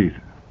your teeth.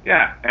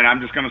 Yeah, and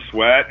I'm just going to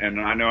sweat, and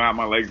I know how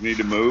my legs need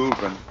to move.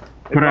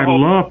 But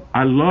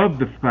I love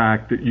the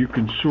fact that you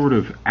can sort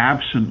of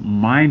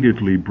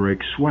absent-mindedly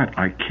break sweat.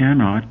 I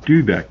cannot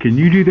do that. Can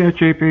you do that,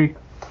 JP?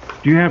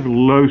 Do you have a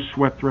low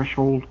sweat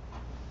threshold?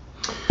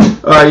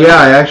 Yeah,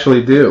 I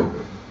actually do.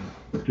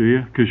 Do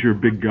you? Because you're a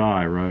big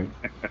guy, right?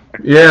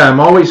 Yeah, I'm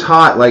always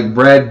hot like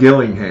Brad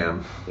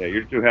Gillingham. Yeah,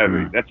 you're too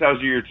heavy. That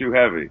tells you you're too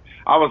heavy.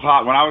 I was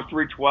hot. When I was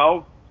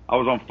 312, I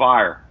was on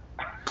fire.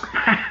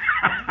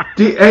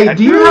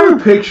 Do you have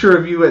a picture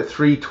of you at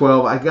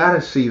 312? I got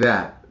to see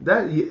that.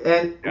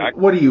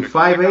 What are you,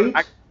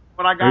 5'8"?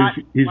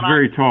 He's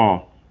very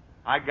tall.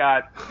 I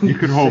got. You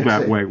could hold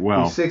that weight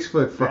well. He's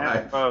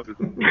 6'5". I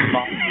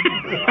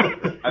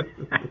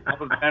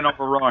was bent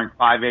over rowing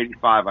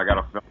 585. I got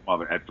a film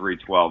of it at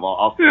 312.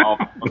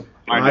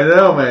 I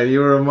know, man.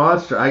 You were a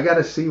monster. I got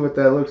to see what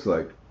that looks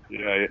like.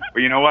 Yeah,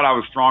 but you know what? I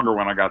was stronger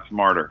when I got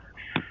smarter.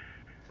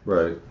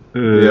 Right.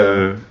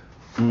 Yeah.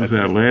 When was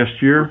that,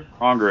 last year?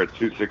 Stronger at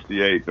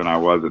 268 than I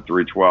was at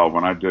 312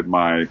 when I did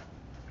my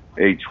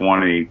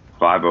 820,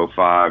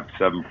 505,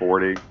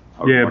 740.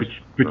 Yeah,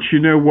 but you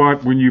know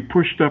what? When you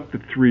pushed up to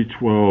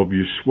 312,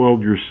 you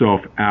swelled yourself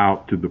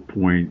out to the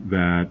point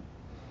that,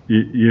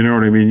 you know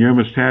what I mean? You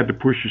almost had to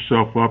push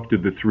yourself up to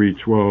the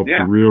 312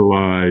 to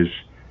realize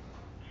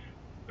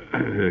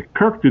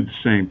Kirk did the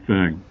same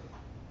thing.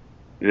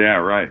 Yeah,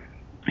 right.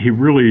 He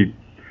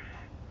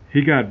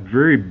got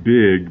very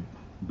big,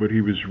 but he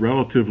was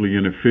relatively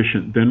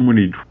inefficient. Then when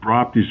he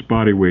dropped his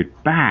body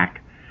weight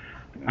back,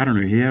 I don't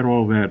know, he had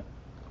all that,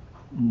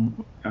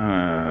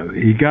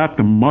 he got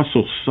the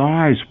muscle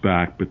size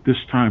back, but this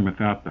time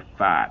without the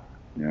fat.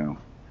 Yeah.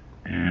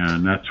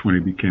 And that's when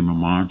he became a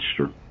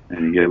monster.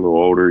 And you get a little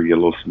older, you get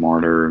a little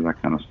smarter,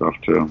 that kind of stuff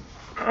too.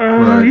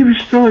 He was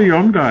still a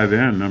young guy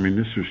then. I mean,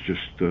 this was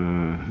just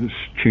this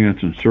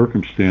chance and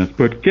circumstance.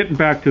 But getting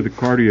back to the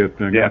cardio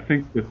thing, I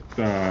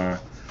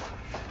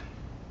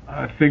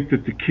think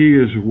that the key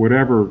is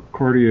whatever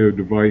cardio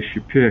device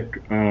you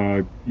pick,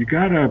 you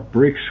gotta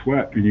break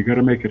sweat and you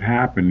gotta make it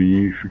happen.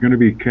 And if you're gonna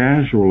be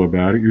casual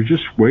about it, you're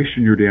just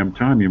wasting your damn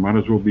time. You might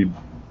as well be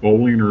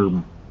bowling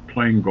or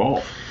playing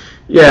golf.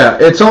 Yeah,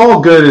 it's all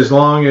good as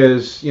long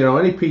as,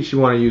 any piece you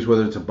want to use,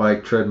 whether it's a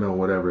bike, treadmill,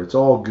 whatever, it's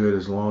all good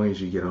as long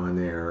as you get on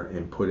there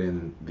and put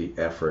in the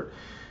effort.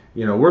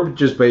 We're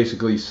just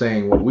basically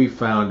saying what we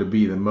found to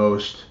be the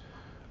most,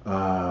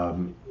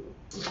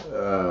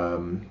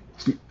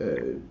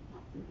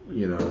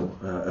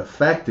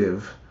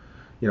 effective,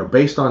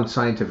 based on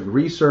scientific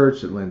research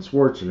that Len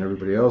Swartz and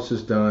everybody else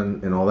has done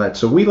and all that.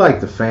 So we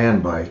like the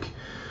fan bike,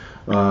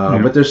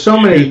 but there's so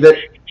many that...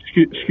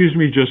 Excuse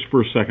me just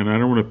for a second. I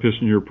don't want to piss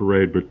in your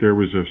parade, but there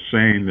was a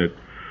saying that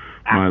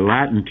my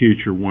Latin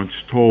teacher once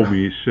told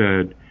me. He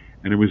said,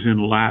 and it was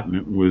in Latin,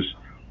 it was,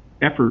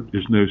 effort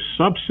is no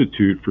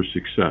substitute for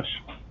success.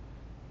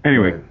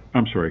 Anyway, right.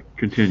 I'm sorry.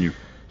 Continue.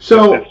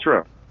 So that's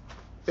true.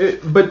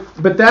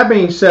 But that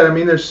being said, I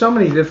mean, there's so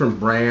many different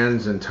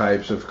brands and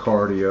types of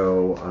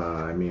cardio.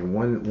 I mean,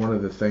 one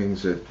of the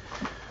things that,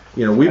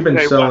 we've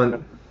been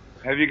selling.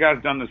 Have you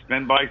guys done the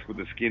spin bikes with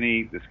the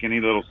skinny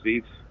little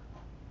seats?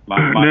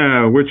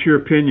 No, what's your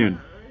opinion?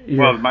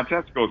 Well, my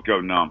testicles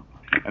go numb.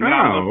 And then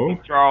I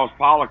listened to Charles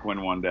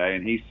Poliquin one day,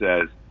 and he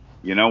says,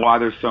 you know why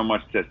there's so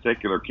much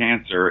testicular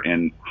cancer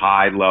in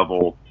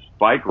high-level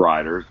bike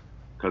riders?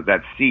 Because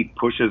that seat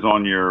pushes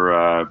on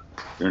your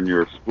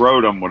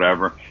scrotum,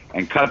 whatever,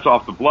 and cuts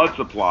off the blood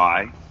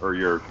supply,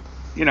 or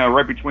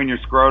right between your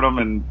scrotum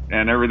and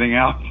everything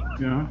else.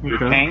 Yeah, okay. Your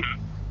tank.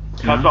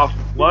 Cuts off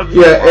the blood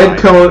supply.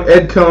 Yeah,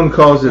 Ed Cohn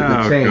calls it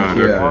the tank. God,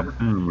 yeah.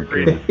 Oh my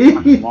goodness.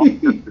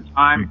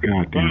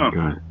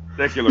 God.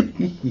 Secular.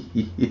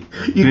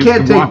 You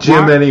can't take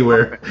Jim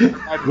anywhere.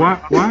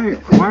 Why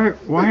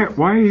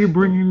are you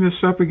bringing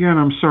this up again?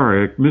 I'm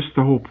sorry, I missed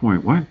the whole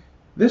point. What?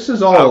 This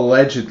is all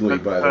allegedly,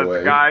 by the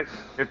way.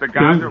 If the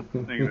guys are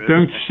listening to this,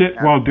 don't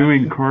sit while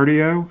doing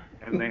cardio.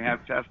 And they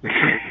have testicles,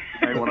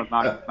 they want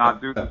to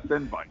not do the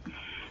spin bike.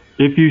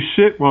 If you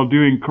sit while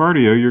doing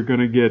cardio, you're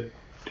going to get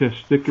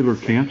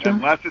testicular cancer?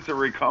 Unless it's a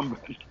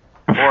recumbent,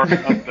 or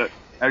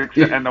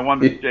and the one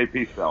that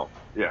JP sells.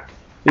 Yeah.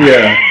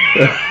 Yeah.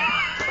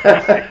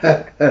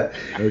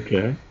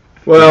 Okay.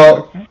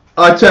 Well,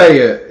 I'll tell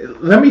you.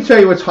 Let me tell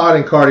you what's hot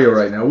in cardio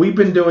right now. We've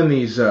been doing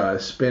these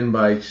spin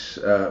bikes,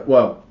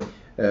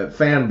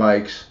 fan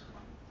bikes,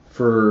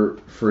 for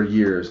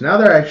years. Now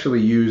they're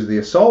actually used. The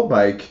assault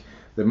bike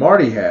that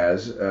Marty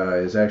has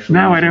is actually.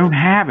 No, I don't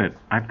have it.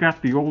 I've got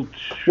the old.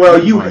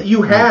 Well,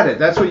 you had it.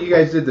 That's what you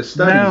guys did the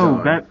studies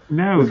on.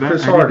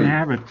 Chris Hardy. I didn't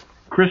have it.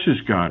 Chris has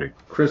got it.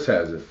 Chris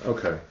has it.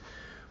 Okay.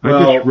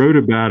 Well, I just wrote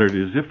about it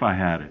as if I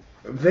had it.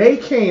 They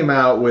came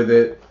out with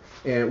it,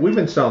 and we've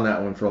been selling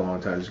that one for a long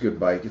time. It's a good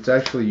bike. It's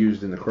actually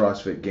used in the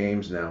CrossFit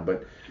Games now,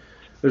 but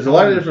there's a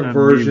lot of different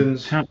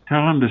versions. Tell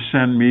them to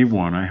send me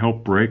one. I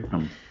help break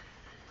them.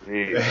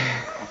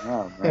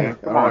 Oh, man.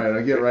 All right,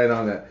 I'll get right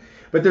on that.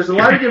 But there's a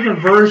lot of different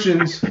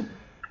versions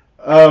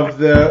of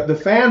the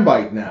fan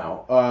bike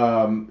now.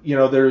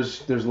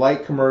 There's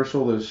light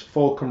commercial, there's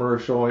full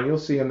commercial, and you'll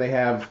see them. They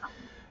have,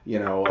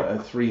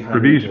 a 300. Are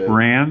these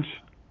brands?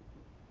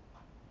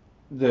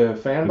 The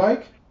fan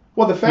bike?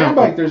 Well, the fan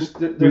bike, there's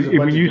a bunch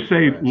when you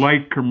say brands.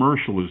 light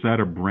commercial, is that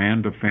a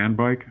brand of fan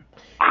bike?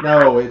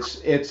 No,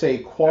 it's a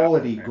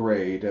quality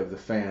grade of the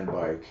fan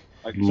bike.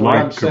 Like so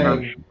light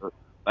commercial.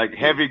 Like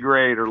heavy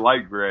grade or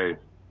light grade.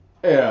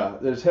 Yeah,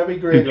 there's heavy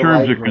grade in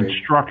terms light of grade.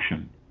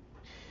 Construction.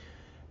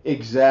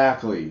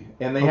 Exactly,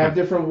 and they have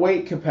different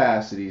weight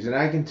capacities. And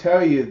I can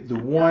tell you, the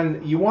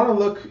one you want to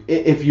look,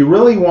 if you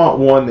really want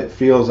one that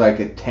feels like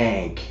a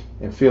tank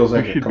and feels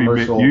like a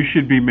commercial, you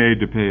should be made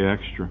to pay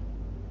extra.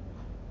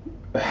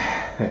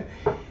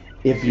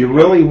 If you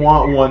really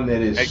want one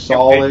that is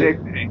solid,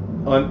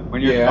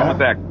 when you're done with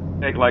that,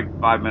 take like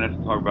 5 minutes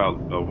to talk about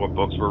what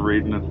books we're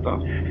reading and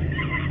stuff.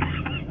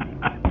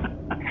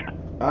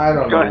 I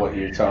don't know what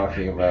you're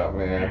talking about,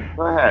 man.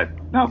 Go ahead.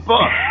 No,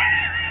 books.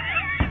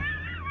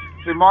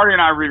 See, Marty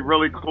and I read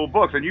really cool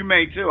books, and you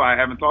may too. I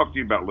haven't talked to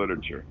you about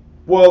literature.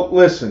 Well,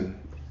 listen,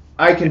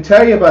 I can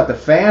tell you about the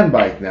fan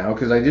bike now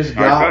because I just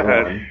got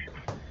one.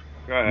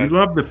 Go ahead. You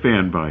love the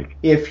fan bike.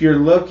 If you're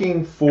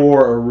looking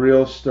for a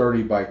real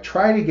sturdy bike,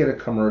 try to get a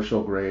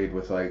commercial grade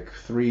with like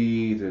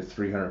 3 to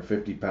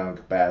 350 pound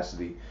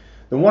capacity.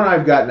 The one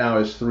I've got now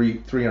is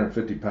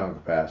 350 pound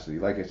capacity.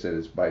 Like I said,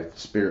 it's by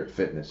Spirit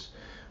Fitness.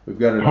 We've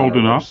got it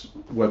on our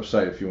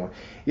website if you want.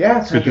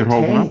 Yeah, it's like a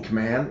tank,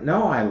 man.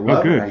 No, I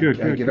love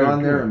it. I get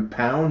on there and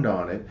pound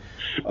on it.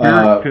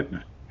 Spirit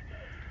Fitness.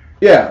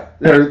 Yeah,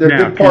 they're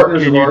good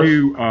partners of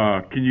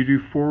ours. Can you do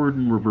forward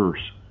and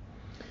reverse?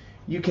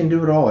 You can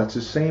do it all. It's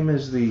the same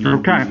as the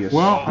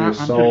well, I'm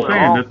just Assault.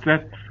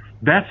 saying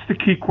that's the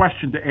key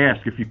question to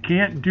ask. If you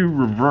can't do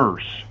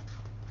reverse,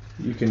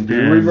 you can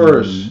do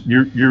reverse.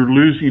 You're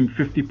losing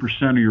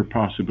 50% of your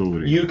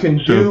possibilities. You can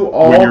do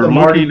all when you're the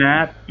looking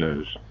at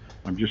those.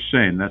 I'm just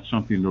saying that's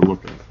something to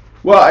look at.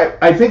 Well,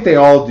 I think they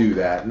all do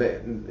that,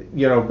 but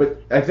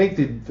I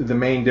think the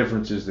main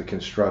difference is the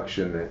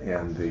construction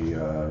and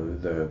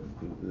the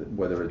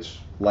whether it's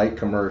light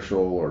commercial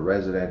or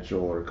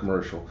residential or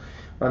commercial.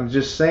 I'm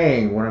just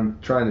saying, what I'm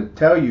trying to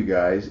tell you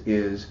guys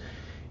is,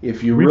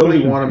 if you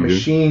really want a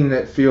machine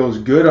that feels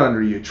good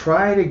under you,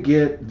 try to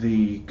get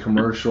the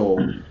commercial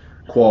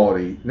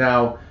quality.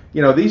 Now,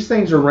 these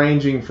things are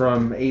ranging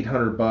from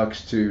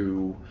 $800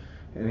 to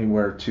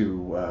anywhere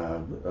to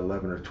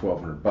 $1,100 or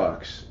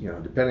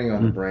 $1,200, depending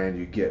on the brand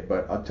you get.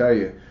 But I'll tell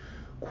you,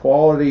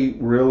 quality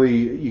really,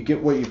 you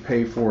get what you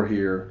pay for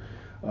here.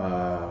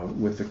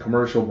 With the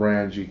commercial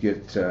brands, you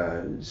get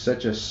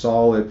such a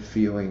solid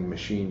feeling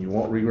machine. You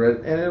won't regret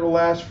it, and it'll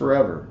last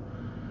forever.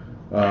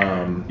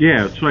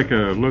 Yeah, it's like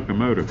a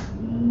locomotive.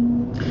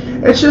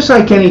 It's just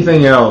like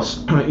anything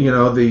else. You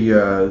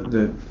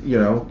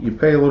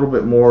pay a little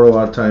bit more a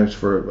lot of times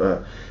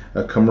for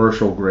a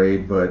commercial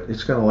grade, but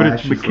it's going to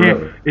last you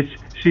forever.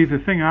 See, the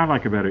thing I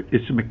like about it,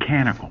 it's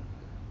mechanical.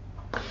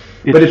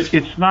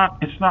 It's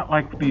not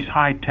like these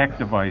high tech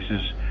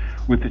devices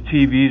with the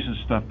TVs and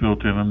stuff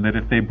built in them that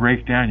if they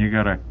break down, you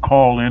got to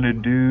call in a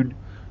dude.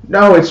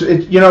 No, it's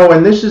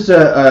and this is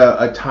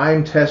a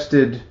time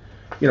tested.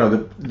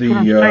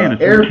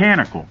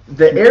 Mechanical.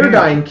 The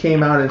Airdyne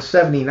came out in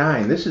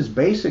 '79. This is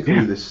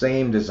basically the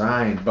same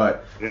design,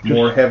 but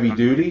more heavy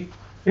duty.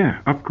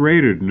 Yeah,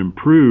 upgraded and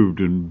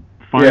improved and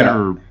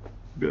finer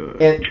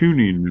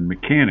tuning and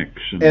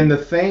mechanics. And the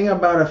thing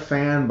about a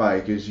fan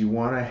bike is you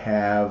want to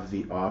have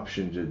the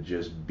option to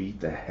just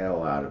beat the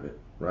hell out of it,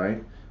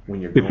 right? When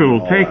you're going if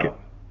it'll all take out. it.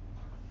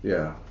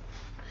 Yeah.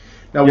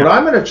 Now, what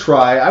I'm going to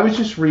try, I was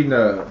just reading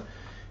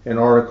an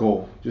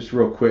article, just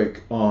real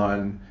quick,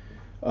 on,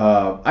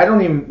 I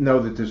don't even know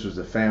that this was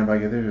a fan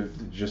bike. They were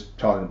just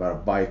talking about a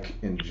bike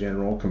in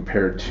general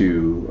compared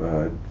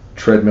to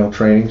treadmill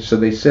training. So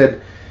they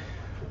said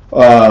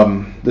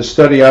the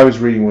study I was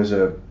reading was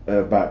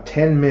about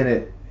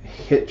 10-minute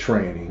HIIT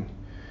training.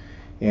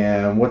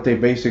 And what they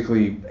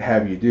basically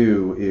have you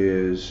do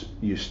is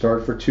you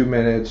start for 2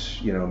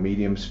 minutes,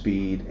 medium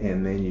speed,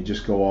 and then you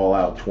just go all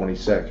out 20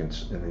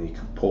 seconds. And then you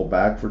can pull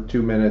back for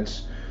 2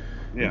 minutes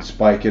and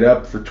spike it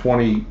up for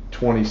 20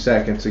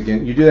 seconds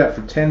again. You do that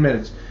for 10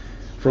 minutes.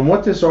 From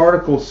what this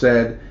article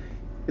said,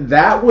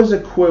 that was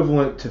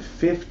equivalent to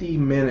 50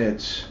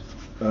 minutes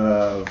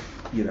of,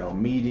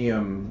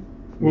 medium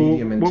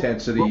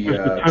intensity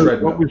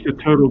treadmill. What was the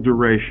total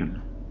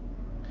duration?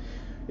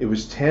 It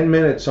was 10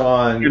 minutes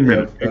of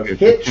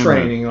HIIT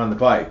training on the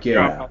bike. Yeah.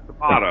 You're talking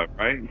about Tabata,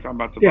 right? You're talking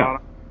about Tabata?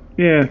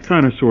 Yeah,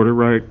 kind of, sort of,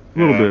 right? A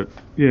little bit,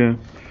 yeah.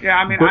 Yeah,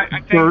 I mean, I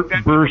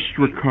think burst,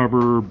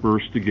 recover,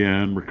 burst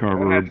again,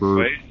 recover,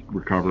 burst,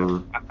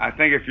 recover. I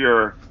think if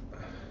you're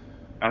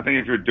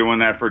doing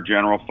that for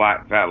general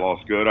fat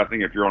loss, good. I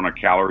think if you're on a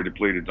calorie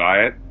depleted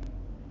diet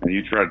and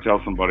you try to tell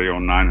somebody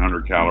on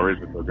 900 calories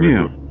that they're going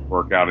to do a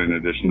workout in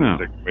addition to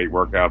 6 weight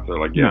workouts, they're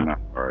like, no,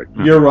 all right.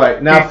 You're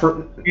right. Now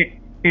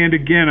And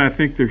again, I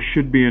think there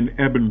should be an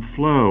ebb and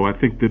flow. I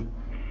think that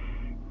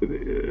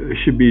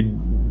should be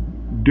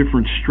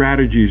different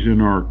strategies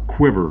in our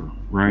quiver,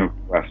 right? No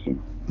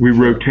question. We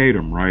rotate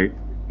them, right?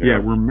 Yeah,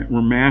 we're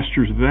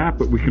masters of that,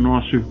 but we can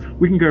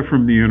go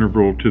from the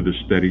interval to the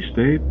steady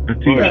state.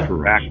 That's easy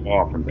for us. Back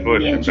off and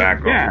push and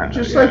back off.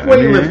 Just like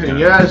weightlifting,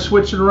 you gotta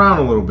switch it around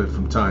a little bit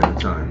from time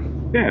to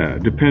time. Yeah,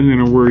 depending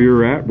on where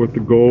you're at, what the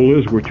goal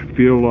is, what you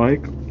feel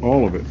like,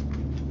 all of it.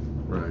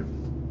 Right.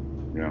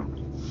 Yeah.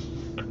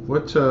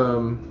 What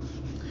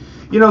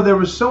there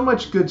was so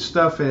much good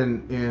stuff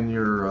in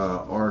your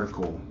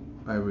article.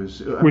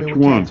 Which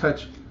one?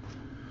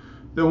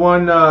 The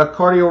one,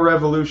 Cardio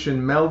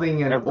Revolution,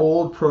 melding an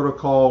old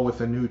protocol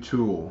with a new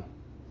tool.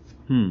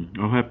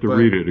 I'll have to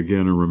read it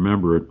again and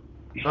remember it.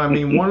 I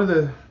mean,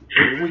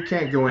 we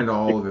can't go into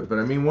all of it, but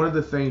I mean, one of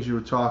the things you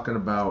were talking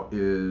about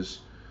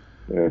is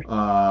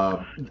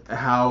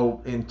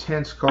how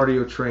intense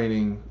cardio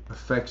training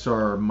affects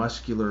our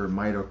muscular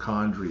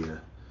mitochondria.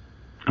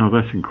 Oh,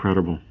 that's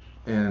incredible.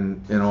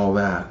 And all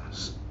that.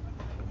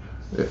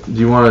 Do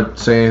you want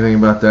to say anything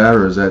about that,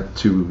 or is that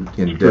too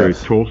in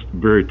depth?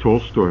 Very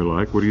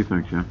Tolstoy-like. What do you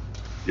think, Jim?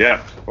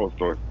 Yes,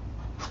 Tolstoy.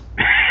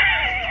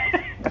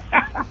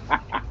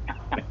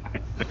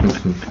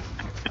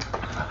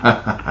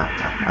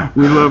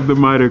 We love the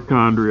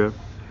mitochondria.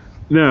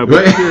 No,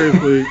 but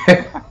seriously.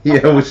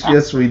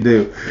 Yes, we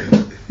do.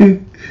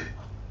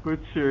 But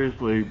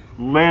seriously,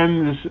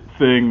 Len's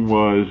thing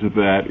was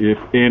that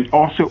and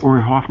also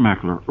Ori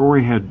Hofmeckler.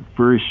 Ori had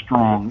very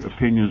strong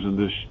opinions on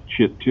this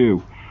shit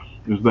too.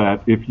 Is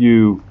that if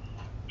you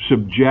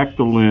subject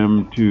the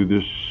limb to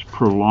this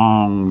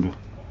prolonged,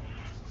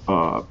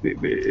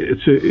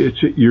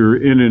 you're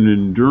in an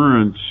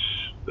endurance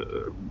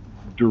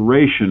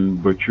duration,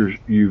 but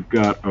you've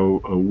got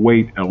a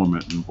weight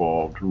element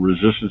involved, a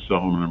resistance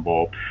element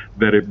involved,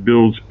 that it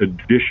builds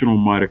additional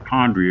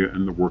mitochondria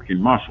in the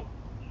working muscle.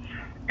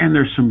 And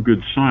there's some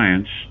good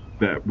science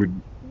that would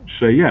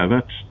say, yeah,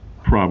 that's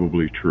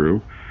probably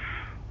true.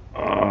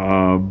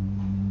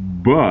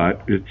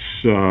 But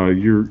it's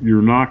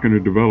you're not going to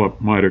develop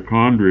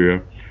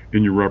mitochondria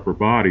in your upper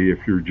body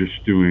if you're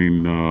just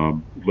doing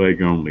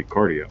leg-only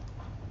cardio.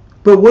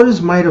 But what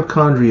does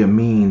mitochondria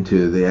mean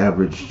to the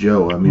average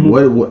Joe? I mean,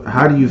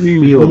 how do you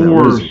feel that?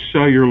 More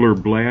cellular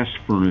blast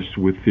furnace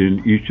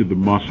within each of the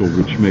muscle,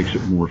 which makes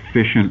it more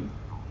efficient,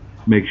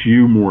 makes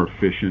you more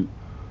efficient,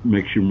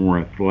 makes you more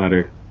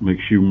athletic,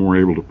 makes you more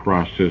able to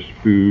process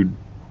food.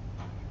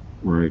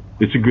 Right?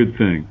 It's a good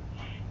thing,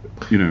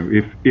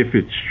 if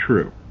it's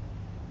true.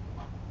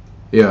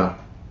 Yeah.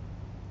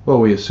 Well,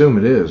 we assume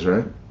it is,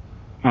 right?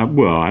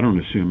 Well, I don't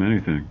assume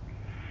anything.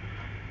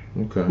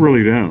 Okay.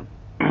 Really don't.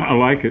 I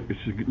like it.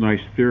 It's a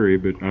nice theory,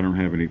 but I don't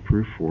have any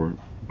proof for it.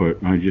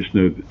 But I just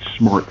know that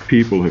smart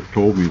people have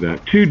told me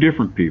that. Two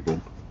different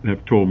people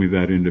have told me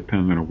that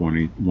independent of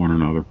one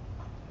another.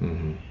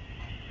 Mm-hmm.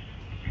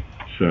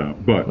 So,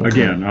 but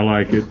again, I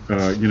like it.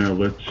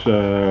 Let's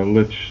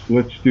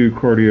do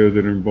cardio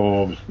that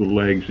involves the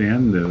legs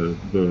and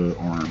the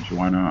arms.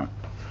 Why not?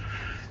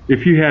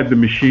 If you had the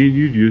machine,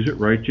 you'd use it,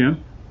 right,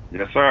 Jim?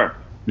 Yes, sir.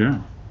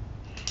 Yeah.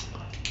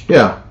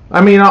 Yeah.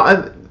 I mean,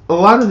 a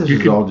lot of this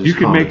is all just you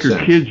can make your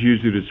sense. kids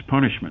use it as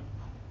punishment.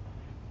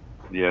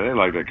 Yeah, they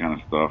like that kind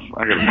of stuff.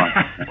 I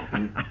gotta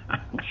find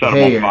set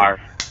them on fire.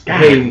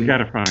 Hey, you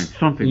gotta find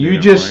something. You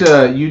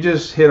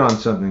just hit on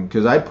something,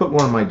 because I put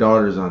one of my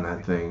daughters on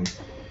that thing,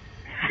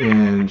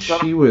 and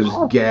she was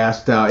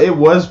gassed out. It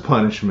was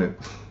punishment.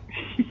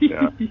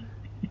 Yeah.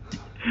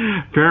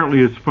 Apparently,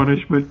 it's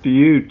punishment to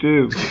you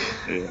too.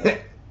 Yeah.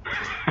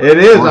 It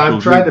is.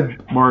 I'm trying to.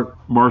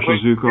 Marshall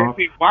Zukov.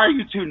 Why are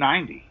you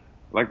 290?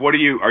 Like, what are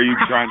you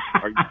trying?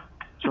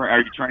 Are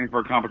you training for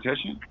a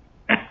competition?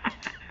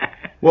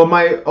 Well,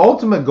 my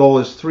ultimate goal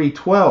is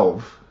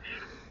 312.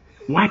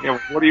 What? Yeah,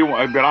 what do you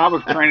want? But I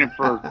was training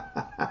for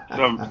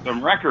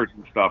some records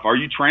and stuff. Are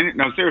you training?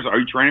 No, seriously, are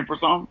you training for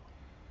something?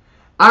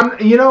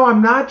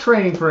 I'm not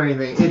training for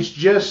anything. It's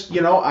just,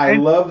 I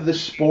love the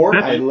sport.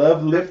 I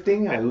love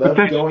lifting. I love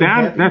going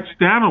heavy. That's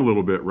down a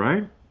little bit,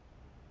 right?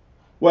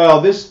 Well,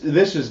 this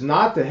is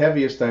not the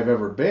heaviest I've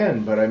ever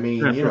been, but I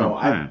mean,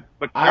 Can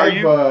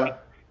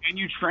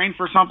you train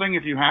for something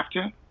if you have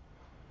to?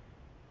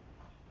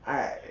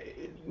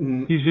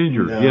 He's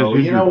injured. No,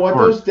 you know what?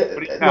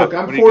 Look,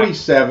 I'm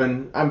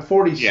 47. I'm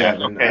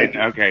 47.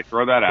 Yeah, okay,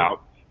 throw that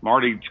out.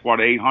 Marty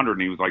squatted 800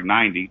 and he was like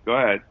 90. Go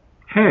ahead.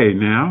 Hey,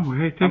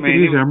 take it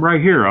easy. I'm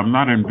right here. I'm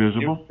not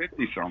invisible.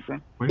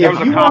 50-something. If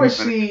you want to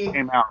see... It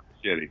came out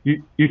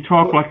shitty. You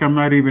talk like I'm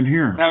not even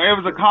here. No, it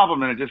was a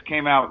compliment. It just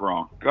came out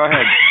wrong. Go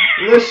ahead.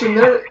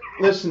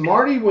 Listen,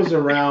 Marty was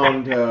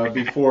around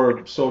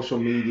before social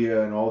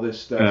media and all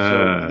this stuff,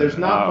 so there's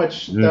not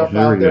much stuff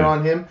out there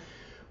on him.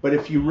 But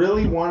if you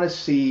really want to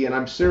see, and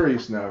I'm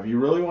serious now, if you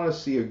really want to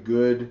see a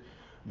good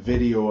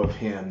video of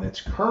him that's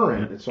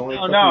current, it's only a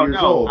couple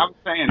years old. I'm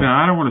saying, no,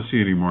 I don't want to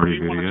see any Marty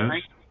videos. Want to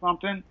train for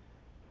something?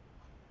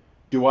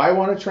 Do I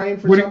want to train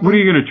for something? What are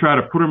you going to try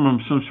to put him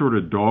on some sort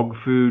of dog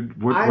food?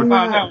 I'm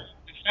not. No, I'm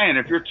just saying,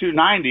 if you're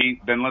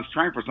 290, then let's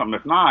train for something.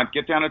 If not,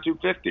 get down to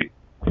 250.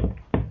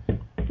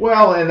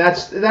 Well, and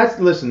that's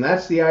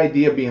the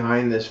idea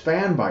behind this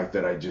fan bike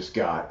that I just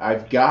got.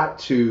 I've got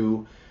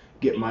to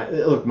get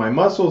my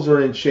muscles are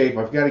in shape.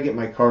 I've got to get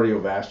my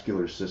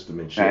cardiovascular system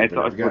in shape.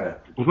 Well,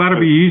 that'll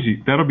be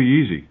easy.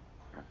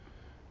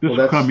 This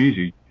will come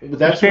easy.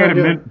 Just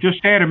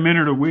add a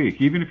minute a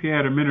week. Even if you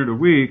add a minute a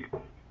week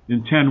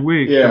in 10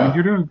 weeks, I mean,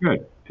 you're doing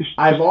good.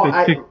 I've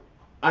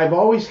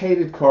always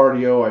hated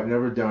cardio. I've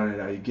never done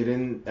it. I get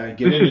in the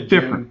gym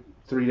different.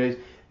 3 days.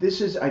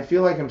 I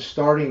feel like I'm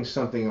starting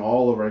something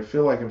all over. I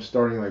feel like I'm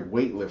starting like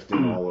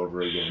weightlifting all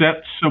over again.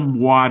 Set some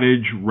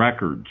wattage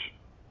records.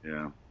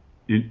 Yeah.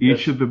 In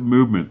each of the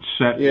movements.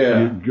 Both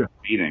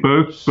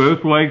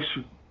legs,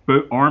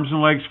 both arms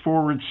and legs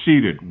forward,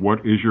 seated.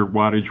 What is your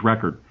wattage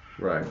record?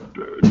 Right.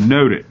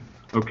 Note it.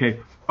 Okay.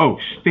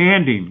 Oh,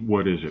 standing.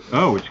 What is it?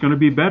 Oh, it's going to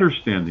be better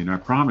standing. I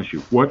promise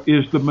you. What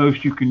is the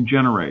most you can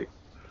generate?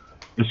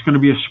 It's going to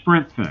be a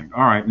sprint thing.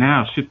 All right,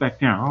 now sit back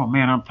down. Oh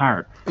man, I'm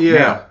tired. Yeah.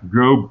 Now,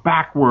 go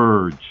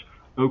backwards.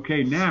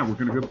 Okay, now we're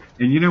going to go.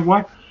 And you know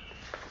what?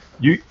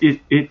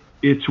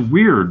 It's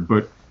weird,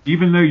 but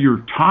even though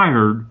you're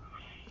tired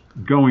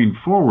going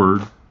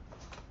forward,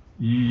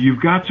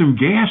 you've got some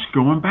gas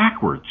going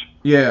backwards.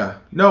 Yeah.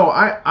 No,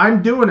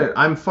 I'm doing it.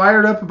 I'm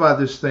fired up about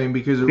this thing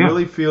because it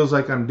really feels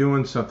like I'm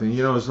doing something.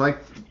 You know, it's like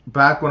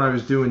back when I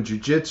was doing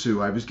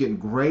jiu-jitsu. I was getting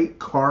great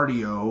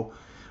cardio.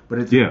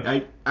 But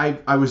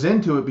I was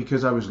into it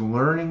because I was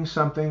learning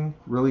something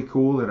really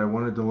cool that I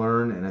wanted to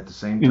learn, and at the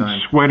same time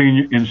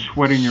sweating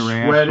your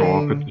ass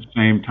off at the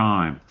same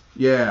time.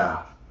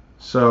 Yeah.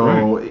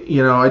 So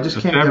you know, I just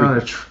can't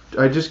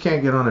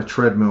get on a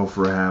treadmill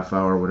for a half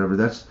hour or whatever.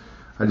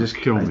 I just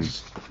can't. Kill me.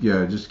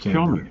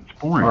 It's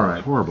boring. All right.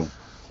 It's horrible.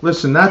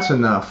 Listen, that's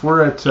enough.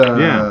 We're at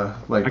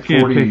like I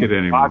can't 40. take it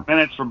anymore. 5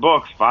 minutes for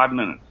books. 5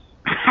 minutes.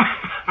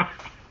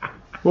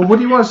 Well, what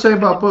do you want to say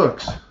about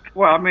books?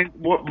 Well, I mean,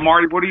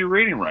 Marty, what are you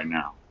reading right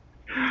now?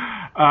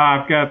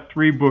 I've got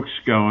 3 books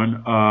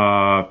going.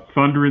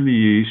 Thunder in the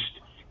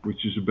East,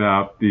 which is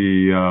about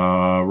the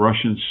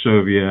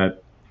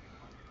Russian-Soviet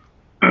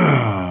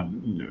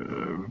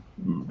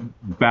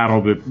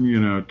battle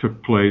that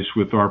took place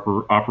with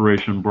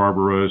Operation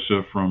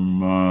Barbarossa from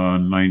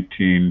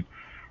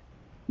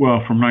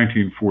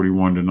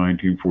 1941 to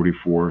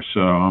 1944. So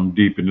I'm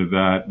deep into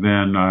that.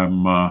 Then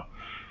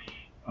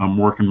I'm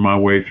working my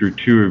way through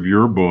 2 of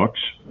your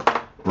books.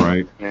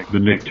 Right, the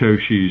Nick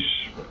Toshi's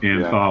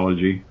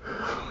anthology,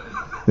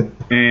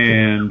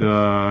 and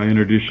in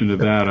addition to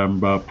that,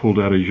 I'm pulled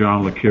out a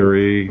Jean Le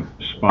Carré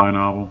spy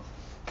novel.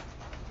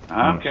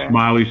 Okay.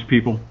 Smiley's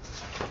People.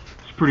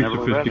 It's pretty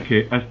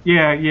sophisticated.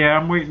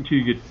 I'm waiting until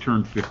you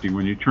turn 50.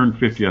 When you turn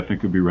 50, I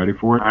think you'll be ready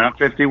for it. I'm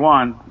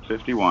 51.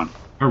 51.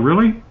 Oh,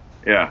 really?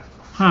 Yeah.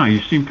 Huh? You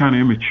seem kind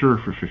of immature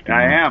for 51.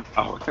 I am.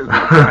 Oh.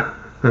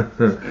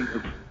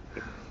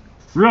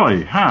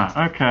 Really? Huh?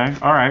 Okay.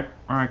 All right.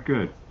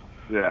 Good.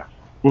 Yeah.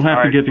 We'll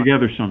have to get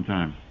together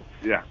sometime.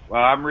 Yeah.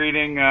 Well, I'm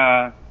reading,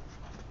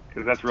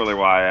 because that's really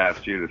why I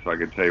asked you, so I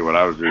could tell you what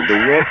I was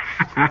reading.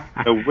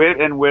 The Wit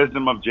and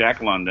Wisdom of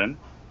Jack London.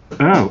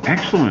 Oh,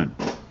 excellent.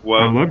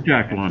 Well, I love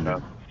Jack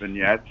London.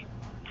 Vignettes.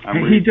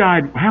 He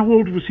died, how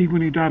old was he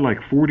when he died?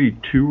 Like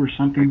 42 or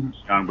something?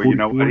 Young, but you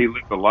know what? He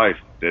lived a life,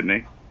 didn't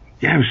he?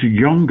 Yeah, he was a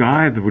young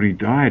guy when he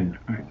died.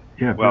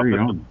 Yeah, very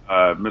young.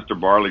 Mr.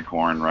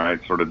 Barleycorn, right?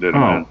 Sort of did.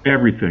 Oh,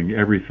 everything.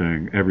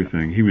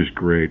 He was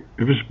great.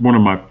 It was one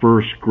of my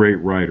first great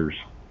writers.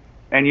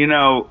 And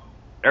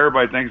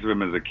everybody thinks of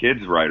him as a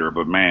kid's writer,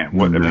 but man,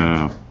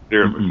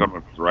 seriously, some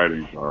of his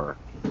writings are.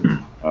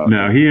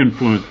 No, he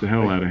influenced the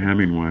hell out of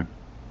Hemingway.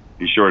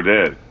 He sure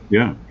did.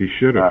 Yeah, he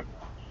should have.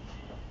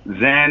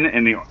 Zen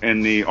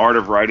in the Art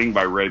of Writing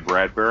by Ray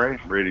Bradbury.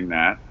 I'm reading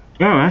that.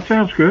 Oh, that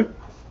sounds good.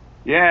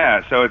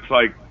 Yeah, so it's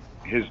like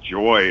his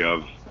joy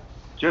of.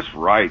 Just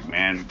write,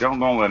 man. Don't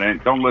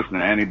listen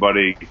to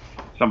anybody.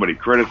 Somebody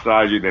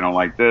criticize you. They don't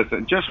like this.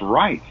 And just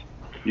write.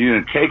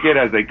 You take it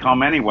as they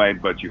come anyway,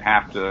 but you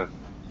have to,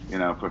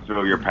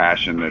 fulfill your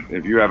passion. That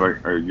if you have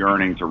a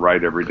yearning to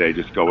write every day,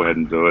 just go ahead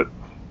and do it.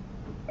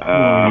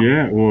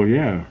 Well,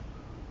 yeah,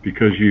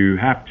 because you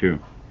have to.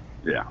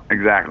 Yeah,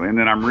 exactly. And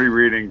then I'm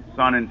rereading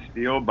Sun and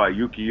Steel by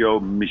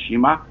Yukio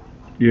Mishima.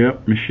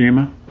 Yep,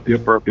 Mishima.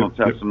 Yep. Personal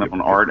testament on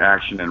art,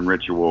 action, and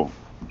ritual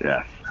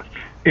death.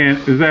 And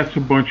that's a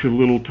bunch of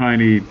little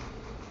tiny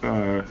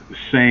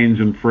sayings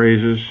and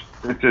phrases.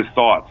 It's his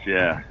thoughts,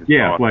 yeah.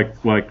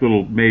 Thoughts. like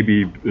little,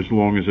 maybe as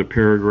long as a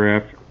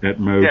paragraph at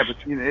most. Yeah,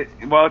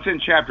 but it's in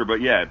chapter,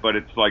 but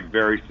it's like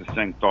very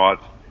succinct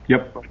thoughts.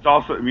 Yep. But it's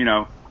also,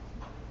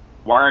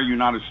 why are you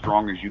not as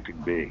strong as you can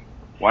be?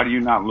 Why do you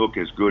not look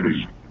as good as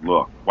you can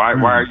look? Why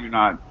are you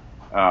not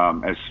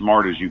as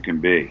smart as you can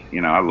be?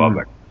 I love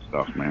that kind of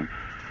stuff, man.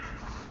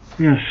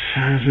 Yes,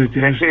 as do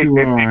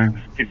I.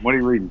 What are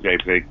you reading,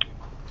 JP?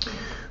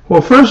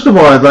 Well, first of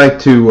all, I'd like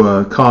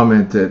to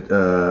comment that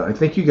I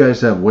think you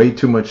guys have way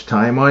too much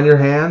time on your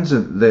hands,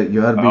 and that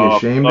you ought to be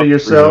ashamed of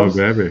yourselves.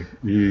 Oh, baby,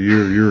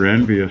 you're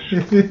envious.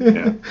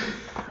 Yeah.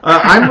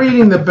 I'm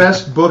reading the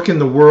best book in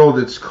the world.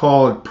 It's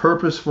called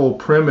Purposeful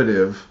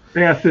Primitive.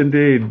 Yes,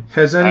 indeed.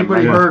 Has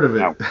anybody heard of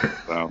it?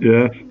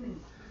 Yes.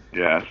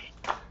 Yes.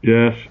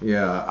 Yes.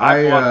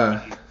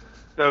 Yeah.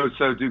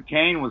 So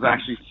Duquesne was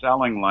actually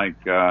selling like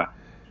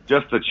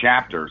just the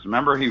chapters.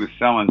 Remember, he was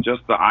selling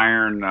just the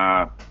iron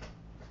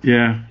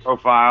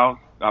profiles.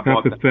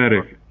 That's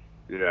pathetic.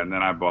 Yeah, and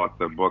then I bought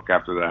the book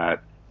after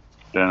that.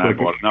 Then I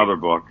bought another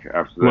book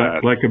after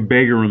that. Like a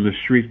beggar on the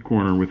street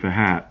corner with a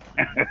hat.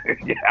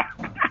 Yeah.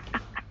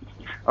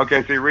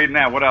 Okay, so you're reading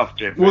that. What else,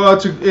 JP? Well,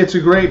 it's a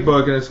great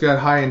book, and it's got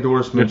high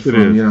endorsements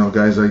from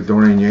guys like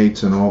Dorian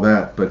Yates and all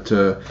that. But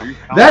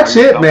that's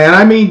it, man.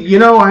 I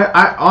mean,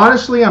 I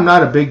honestly, I'm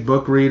not a big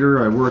book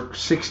reader. I work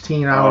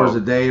 16 hours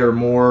a day or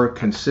more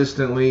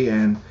consistently,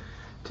 and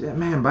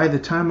man, by the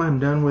time I'm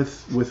done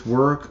with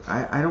work,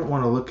 I don't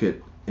want to look at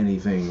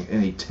anything,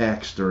 any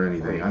text or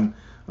anything.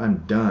 I'm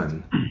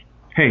done.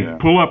 Hey,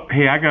 pull up.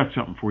 Hey, I got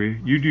something for you.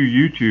 You do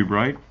YouTube,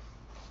 right?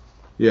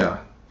 Yeah.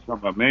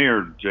 Something about me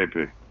or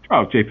JP?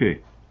 Oh, JP.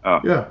 Oh.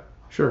 Yeah,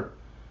 sure.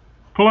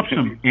 Pull up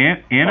some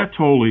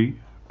Anatoly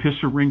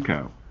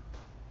Pisarenko.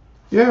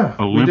 Yeah,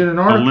 we did an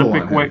article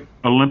on him.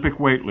 Olympic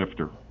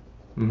weightlifter.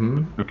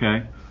 Mm-hmm.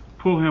 Okay?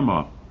 Pull him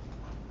up.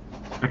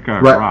 That guy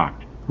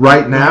rocked.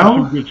 Right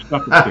now? Some good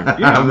stuff up there.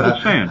 Yeah, I'm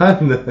just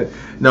saying.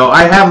 No,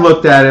 I have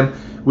looked at him.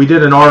 We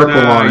did an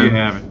article on him. No, you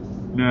haven't.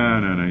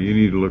 No. You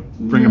need to look.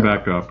 Bring him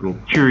back up. It'll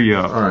cheer you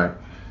up.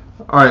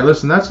 All right,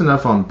 listen, that's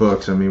enough on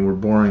books. I mean, we're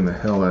boring the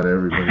hell out of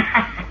everybody.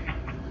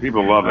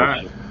 People love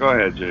it. Go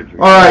ahead, JP.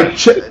 All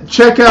right,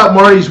 check out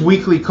Marty's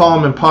weekly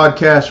column and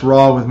podcast,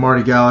 Raw with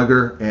Marty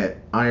Gallagher,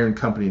 at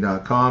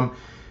ironcompany.com.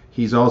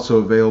 He's also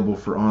available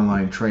for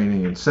online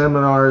training and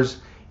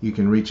seminars. You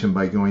can reach him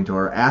by going to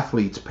our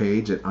athletes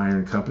page at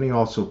Iron Company.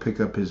 Also pick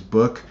up his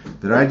book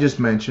that I just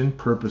mentioned,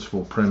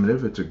 Purposeful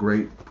Primitive. It's a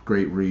great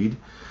read.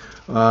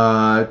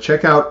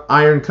 Check out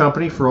Iron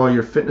Company for all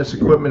your fitness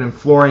equipment and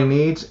flooring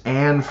needs,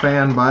 and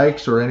fan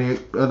bikes or any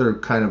other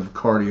kind of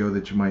cardio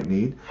that you might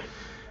need.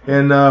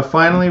 And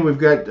finally, we've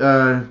got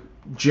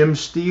Jim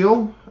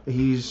Steele.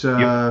 He's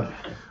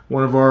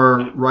one of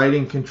our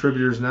writing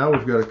contributors now.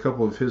 We've got a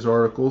couple of his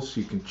articles.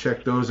 You can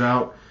check those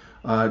out.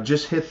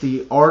 Just hit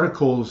the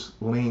articles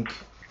link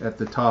at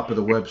the top of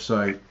the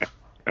website,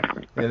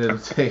 and it'll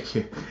take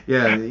you.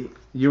 Yeah,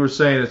 you were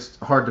saying it's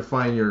hard to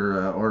find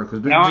your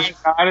articles. But no,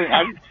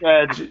 I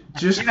said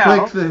just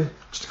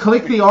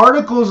click the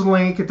articles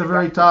link at the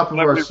very top of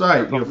our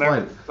site. You'll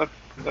find it.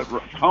 The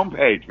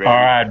homepage, baby. All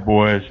right,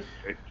 boys.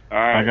 All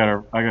right. I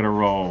gotta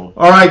roll.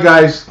 All right,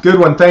 guys. Good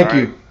one. Thank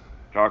you.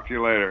 Talk to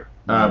you later.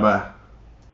 Bye.